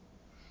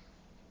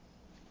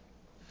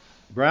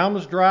 The ground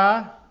was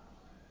dry.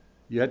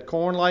 You had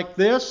corn like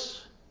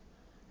this.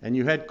 And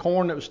you had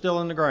corn that was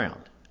still in the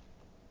ground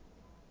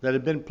that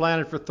had been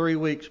planted for 3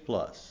 weeks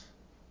plus.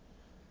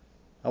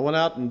 I went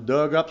out and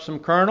dug up some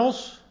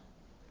kernels,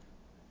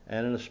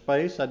 and in a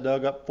space I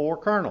dug up 4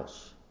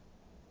 kernels.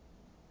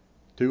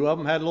 2 of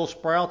them had little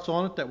sprouts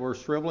on it that were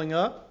shriveling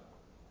up,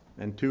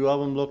 and 2 of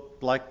them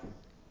looked like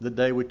the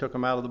day we took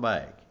them out of the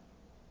bag.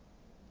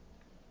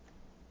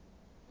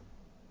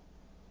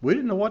 We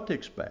didn't know what to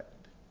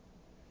expect.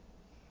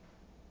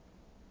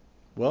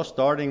 Well,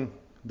 starting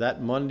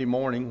that Monday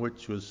morning,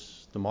 which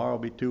was tomorrow will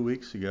be 2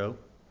 weeks ago,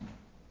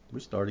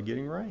 we started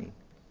getting rain.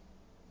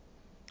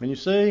 And you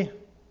see,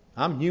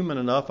 I'm human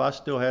enough, I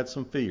still had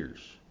some fears.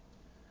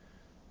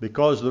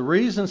 Because the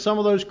reason some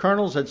of those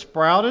kernels had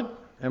sprouted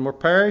and were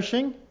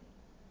perishing is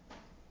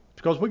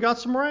because we got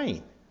some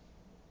rain.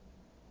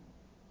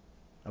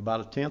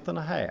 About 1/10 and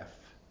a half.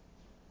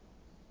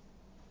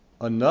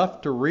 Enough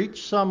to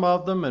reach some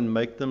of them and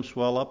make them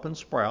swell up and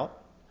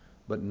sprout,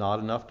 but not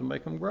enough to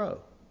make them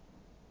grow.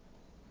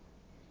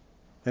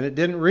 And it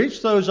didn't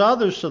reach those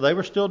others, so they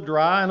were still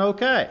dry and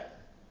okay.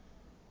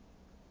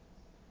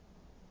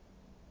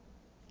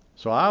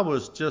 So I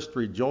was just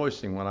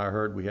rejoicing when I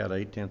heard we had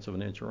 0.8 of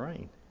an inch of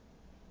rain,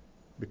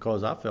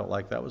 because I felt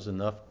like that was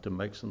enough to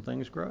make some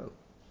things grow.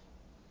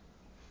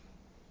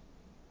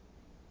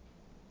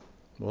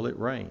 Well, it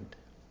rained.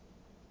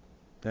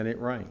 And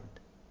it rained.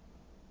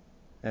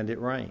 And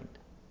it rained.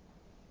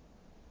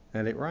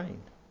 And it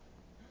rained.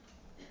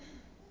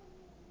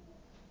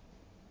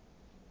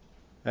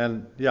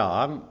 And yeah,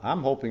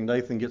 I'm hoping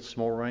Nathan gets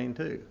some more rain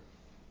too.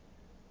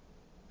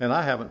 And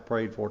I haven't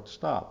prayed for it to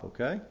stop,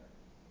 okay?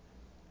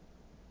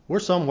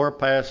 We're somewhere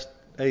past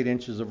 8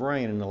 inches of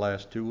rain in the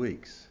last 2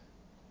 weeks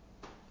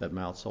at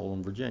Mount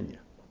Solon, Virginia.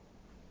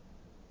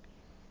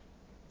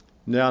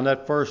 Now in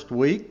that first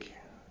week,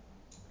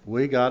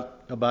 we got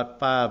about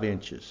 5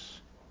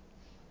 inches.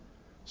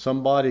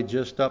 Somebody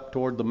just up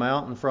toward the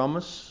mountain from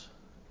us,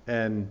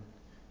 and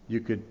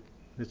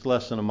it's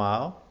less than a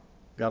mile,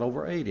 got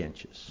over 8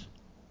 inches.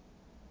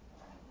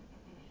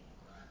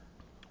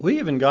 We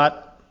even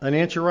got an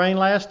inch of rain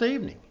last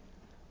evening.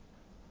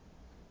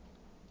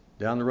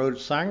 Down the road at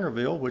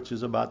Sangerville, which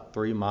is about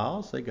 3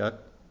 miles, they got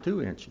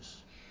 2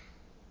 inches.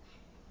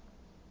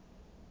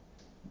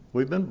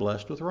 We've been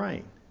blessed with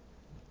rain.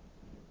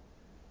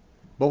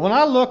 But when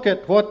I look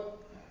at what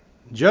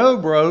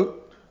Job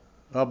wrote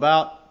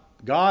about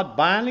God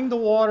binding the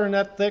water in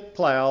that thick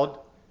cloud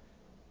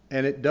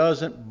and it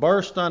doesn't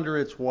burst under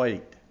its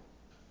weight,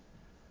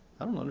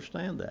 I don't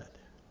understand that.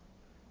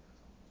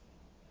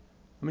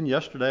 I mean,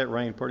 yesterday it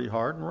rained pretty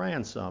hard and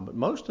ran some, but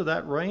most of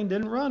that rain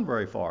didn't run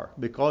very far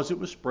because it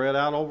was spread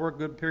out over a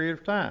good period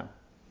of time.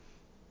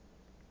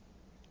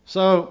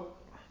 So,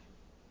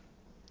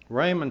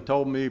 Raymond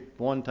told me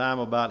one time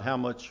about how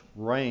much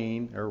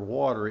rain or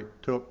water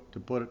it took to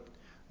put an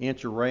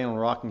inch of rain on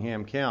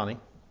Rockingham County.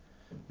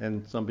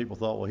 And some people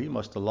thought, well, he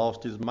must have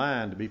lost his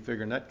mind to be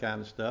figuring that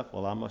kind of stuff.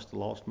 Well, I must have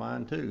lost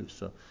mine too.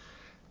 So,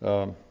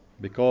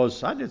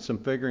 because I did some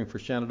figuring for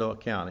Shenandoah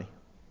County.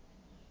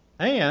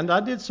 And I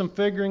did some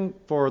figuring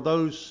for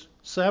those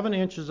 7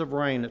 inches of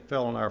rain that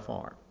fell on our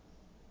farm.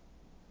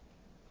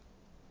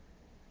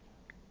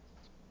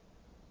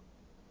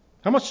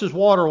 How much does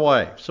water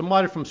weigh?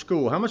 Somebody from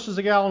school, how much does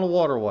a gallon of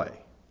water weigh?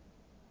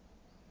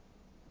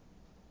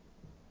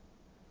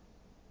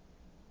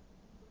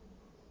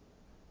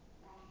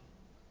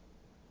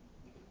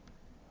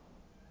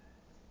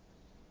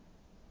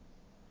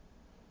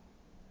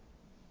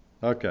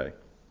 Okay.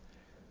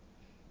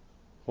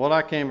 What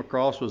I came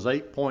across was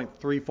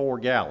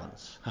 8.34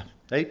 gallons,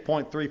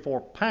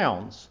 8.34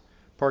 pounds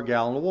per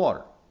gallon of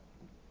water.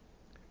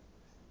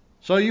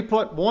 So you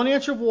put 1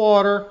 inch of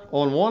water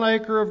on 1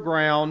 acre of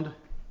ground,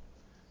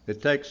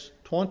 it takes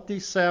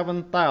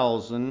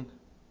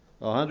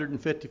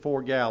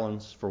 27,154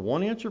 gallons for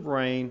 1 inch of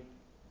rain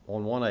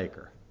on 1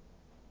 acre.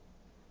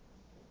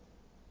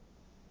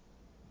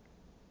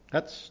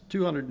 That's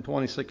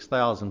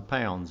 226,000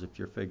 pounds if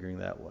you're figuring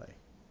that way.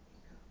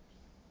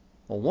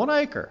 On 1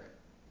 acre.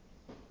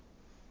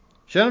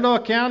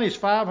 Shenandoah County is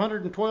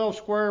 512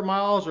 square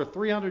miles or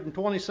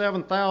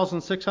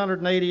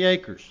 327,680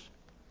 acres.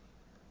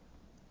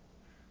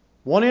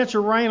 1 inch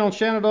of rain on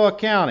Shenandoah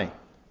County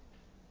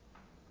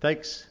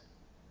takes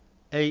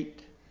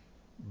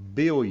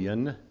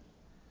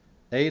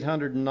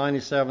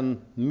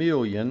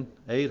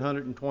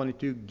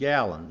 8,897,822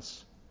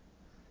 gallons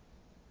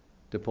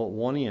to put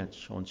 1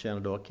 inch on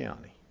Shenandoah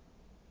County.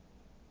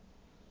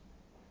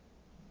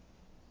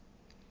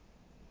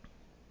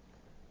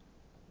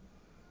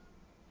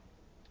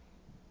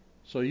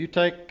 So you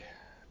take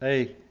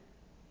a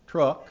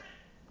truck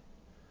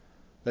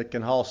that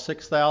can haul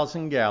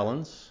 6,000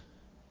 gallons,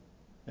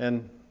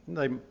 and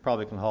they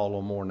probably can haul a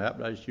little more than that,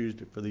 but I just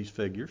used it for these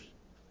figures,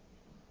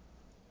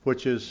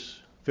 which is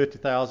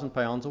 50,000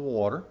 pounds of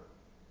water.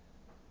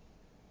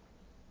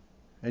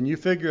 And you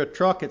figure a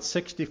truck at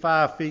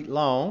 65 feet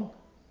long,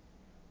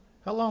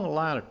 how long a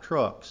line of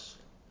trucks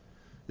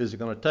is it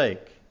going to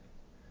take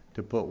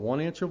to put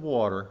 1 inch of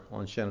water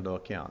on Shenandoah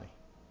County?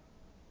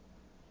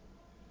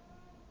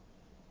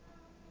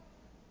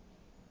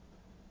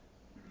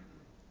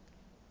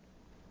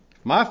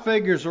 If my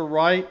figures are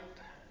right,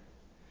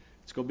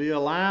 it's going to be a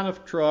line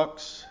of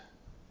trucks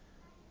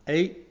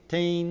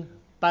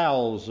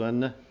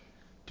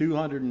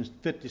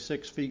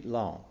 18,256 feet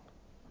long.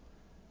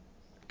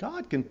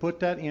 God can put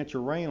that inch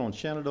of rain on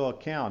Shenandoah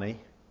County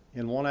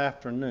in one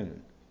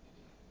afternoon.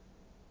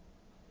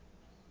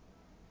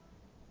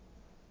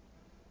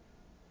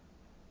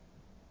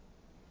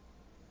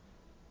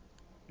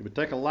 It would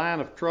take a line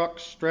of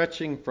trucks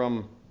stretching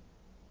from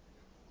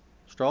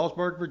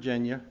Strasburg,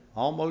 Virginia,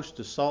 almost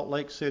to Salt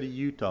Lake City,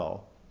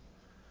 Utah,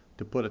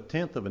 to put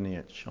 1/10 of an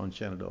inch on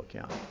Shenandoah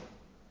County.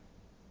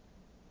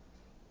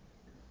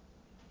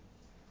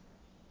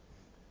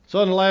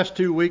 So in the last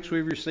 2 weeks,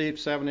 we've received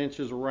 7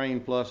 inches of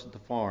rain plus at the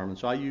farm. And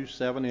so I used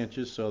 7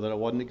 inches so that I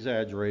wasn't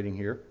exaggerating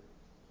here.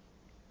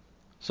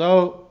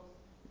 So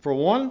for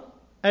 1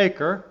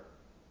 acre,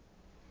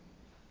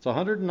 it's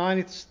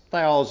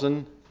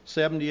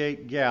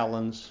 190,078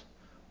 gallons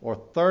or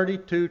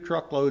 32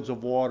 truckloads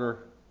of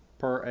water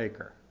per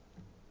acre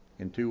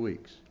in 2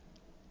 weeks.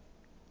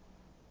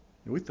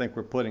 And we think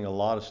we're putting a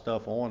lot of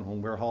stuff on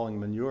when we're hauling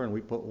manure, and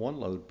we put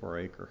 1 load per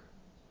acre.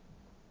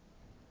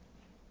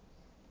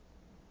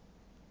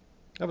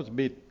 That would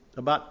be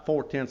about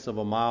 4/10 of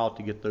a mile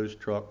to get those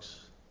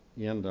trucks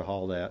in to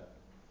haul that.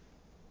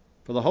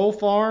 For the whole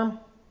farm,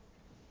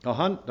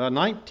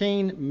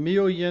 19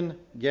 million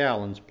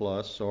gallons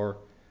plus, or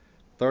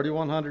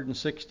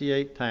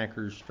 3,168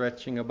 tankers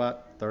stretching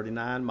about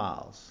 39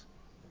 miles.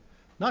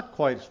 Not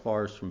quite as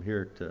far as from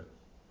here to,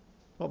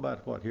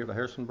 here to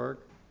Harrisonburg?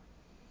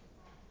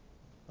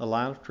 A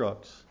line of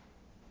trucks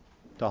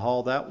to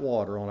haul that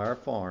water on our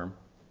farm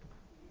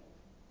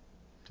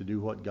to do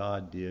what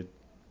God did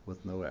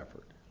with no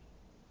effort.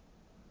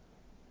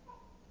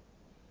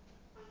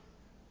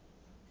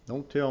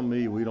 Don't tell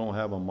me we don't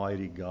have a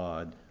mighty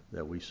God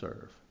that we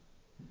serve.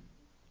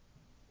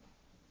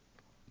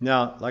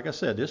 Now, like I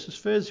said, this is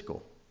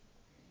physical,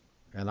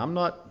 and I'm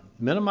not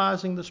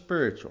minimizing the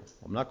spiritual.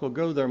 I'm not going to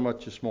go there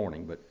much this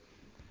morning, but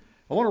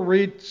I want to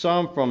read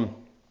some from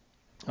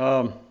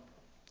Psalm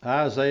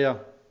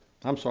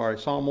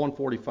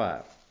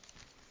 145.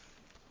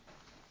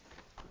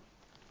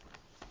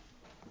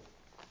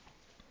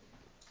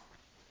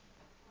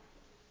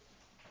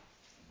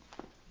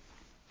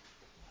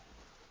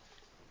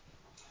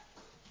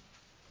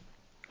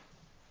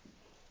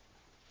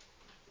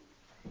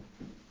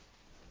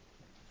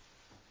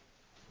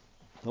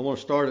 I want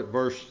to start at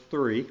verse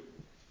 3.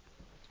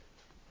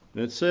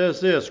 And it says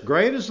this: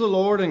 Great is the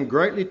Lord and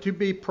greatly to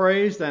be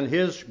praised, and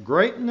his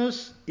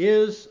greatness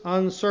is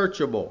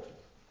unsearchable.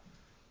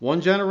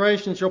 One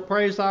generation shall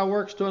praise thy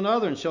works to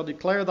another, and shall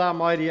declare thy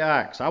mighty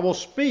acts. I will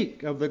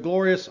speak of the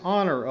glorious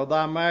honor of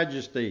thy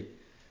majesty,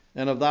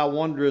 and of thy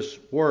wondrous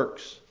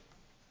works.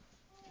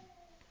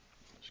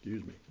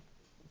 Excuse me.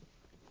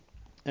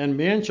 And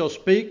men shall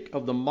speak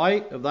of the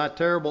might of thy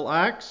terrible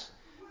acts,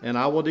 and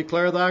I will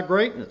declare thy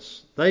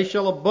greatness. They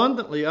shall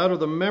abundantly utter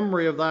the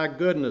memory of thy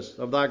goodness,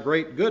 of thy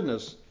great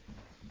goodness,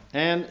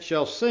 and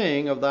shall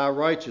sing of thy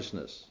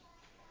righteousness.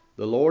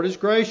 The Lord is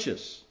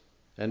gracious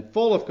and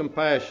full of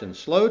compassion,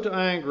 slow to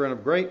anger, and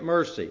of great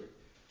mercy.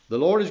 The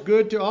Lord is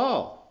good to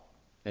all,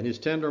 and his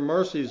tender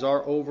mercies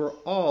are over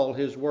all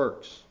his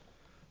works.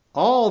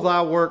 All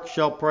thy works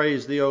shall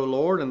praise thee, O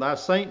Lord, and thy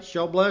saints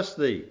shall bless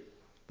thee.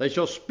 They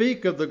shall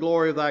speak of the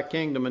glory of thy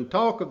kingdom, and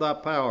talk of thy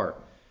power,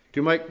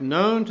 to make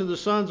known to the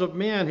sons of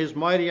men his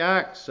mighty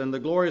acts, and the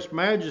glorious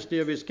majesty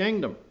of his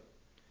kingdom.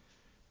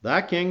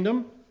 Thy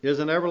kingdom is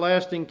an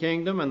everlasting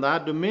kingdom, and thy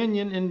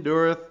dominion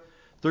endureth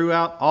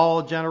throughout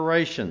all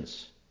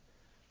generations.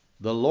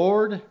 The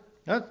Lord,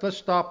 let's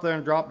stop there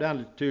and drop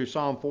down to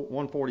Psalm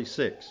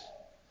 146.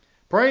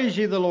 Praise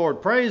ye the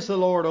Lord, praise the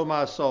Lord, O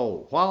my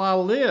soul. While I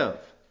live,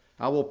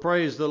 I will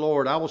praise the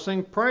Lord. I will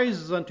sing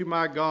praises unto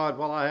my God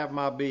while I have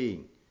my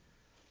being.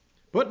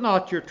 Put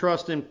not your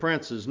trust in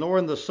princes, nor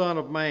in the Son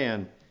of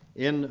Man,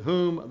 in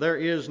whom there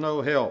is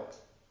no help.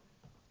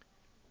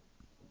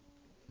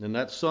 And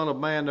that Son of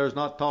Man, there's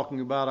not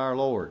talking about our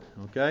Lord,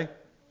 okay?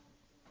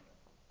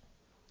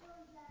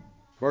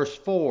 Verse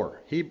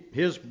 4,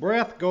 his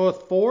breath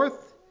goeth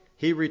forth,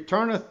 he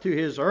returneth to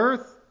his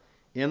earth.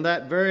 In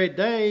that very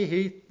day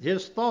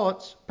his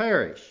thoughts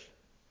perish.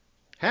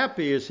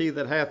 Happy is he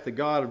that hath the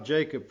God of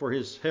Jacob for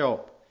his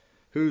help,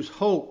 whose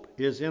hope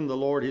is in the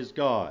Lord his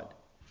God,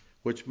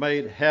 which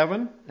made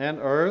heaven and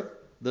earth,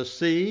 the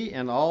sea,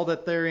 and all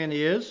that therein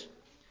is,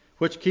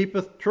 which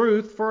keepeth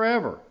truth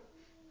forever,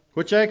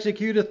 which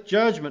executeth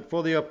judgment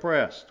for the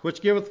oppressed,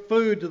 which giveth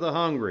food to the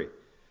hungry.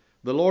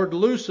 The Lord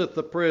looseth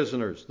the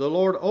prisoners. The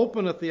Lord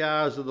openeth the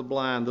eyes of the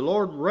blind. The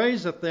Lord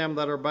raiseth them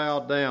that are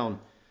bowed down.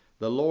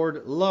 The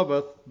Lord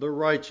loveth the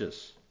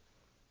righteous.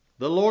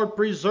 The Lord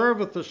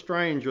preserveth the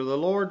stranger. The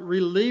Lord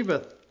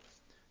relieveth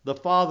the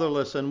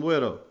fatherless and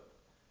widow.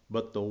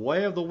 But the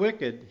way of the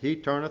wicked he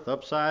turneth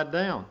upside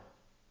down.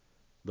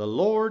 The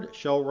Lord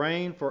shall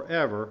reign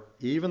forever,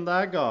 even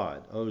thy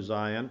God, O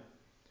Zion,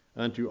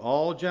 unto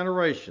all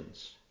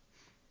generations.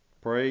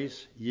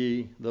 Praise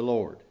ye the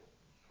Lord.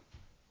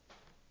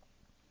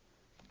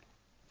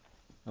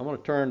 I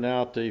want to turn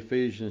now to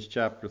Ephesians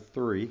chapter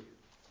 3.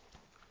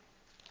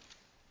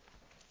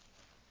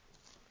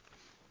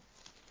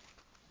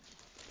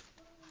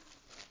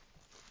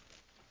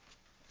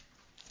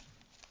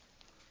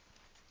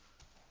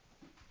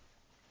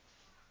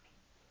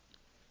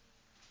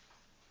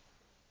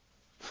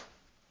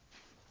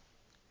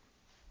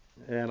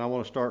 And I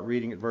want to start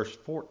reading at verse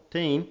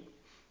 14.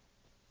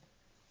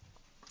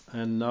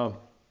 And I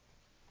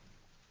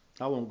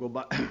won't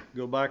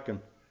go back and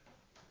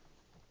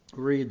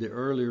read the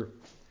earlier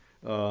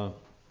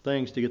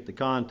things to get the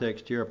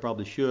context here. I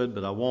probably should,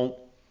 but I won't.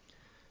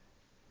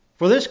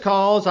 For this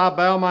cause I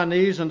bow my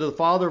knees unto the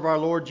Father of our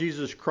Lord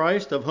Jesus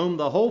Christ, of whom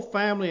the whole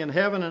family in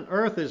heaven and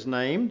earth is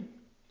named,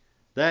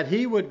 that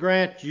he would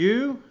grant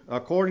you,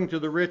 according to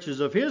the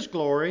riches of his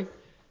glory,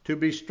 to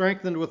be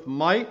strengthened with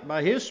might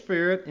by his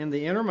Spirit in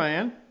the inner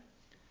man,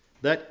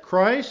 that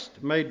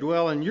Christ may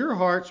dwell in your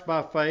hearts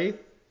by faith,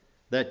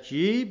 that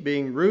ye,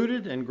 being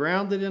rooted and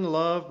grounded in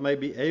love, may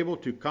be able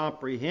to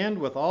comprehend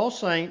with all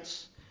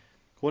saints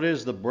what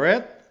is the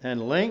breadth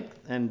and length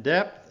and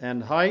depth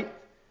and height,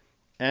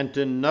 and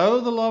to know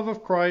the love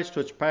of Christ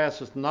which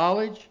passeth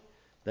knowledge,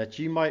 that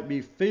ye might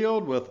be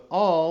filled with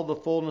all the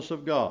fullness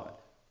of God.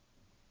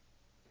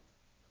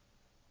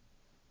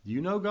 Do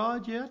you know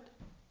God yet?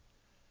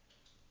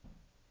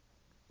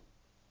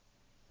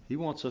 He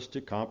wants us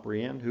to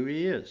comprehend who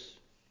he is.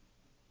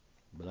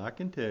 But I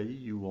can tell you,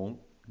 you won't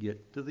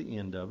get to the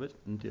end of it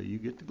until you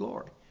get to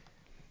glory.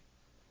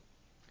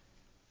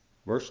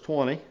 Verse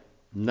 20,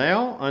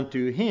 now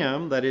unto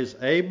him that is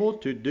able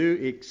to do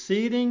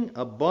exceeding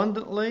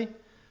abundantly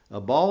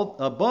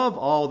above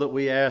all that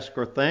we ask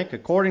or think,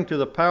 according to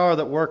the power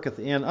that worketh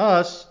in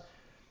us,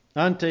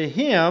 unto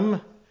him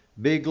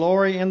be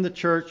glory in the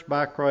church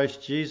by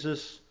Christ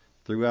Jesus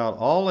throughout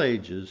all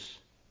ages,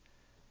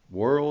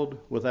 world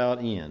without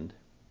end.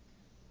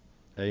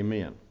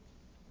 Amen.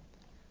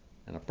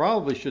 And I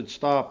probably should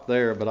stop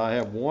there, but I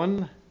have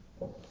one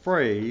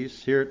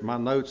phrase here at my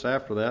notes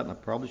after that, and I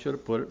probably should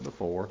have put it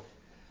before.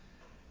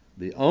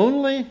 The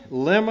only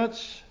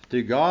limits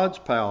to God's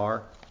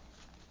power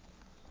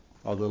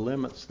are the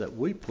limits that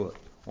we put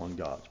on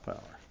God's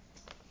power.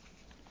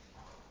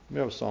 Let me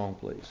have a song,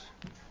 please.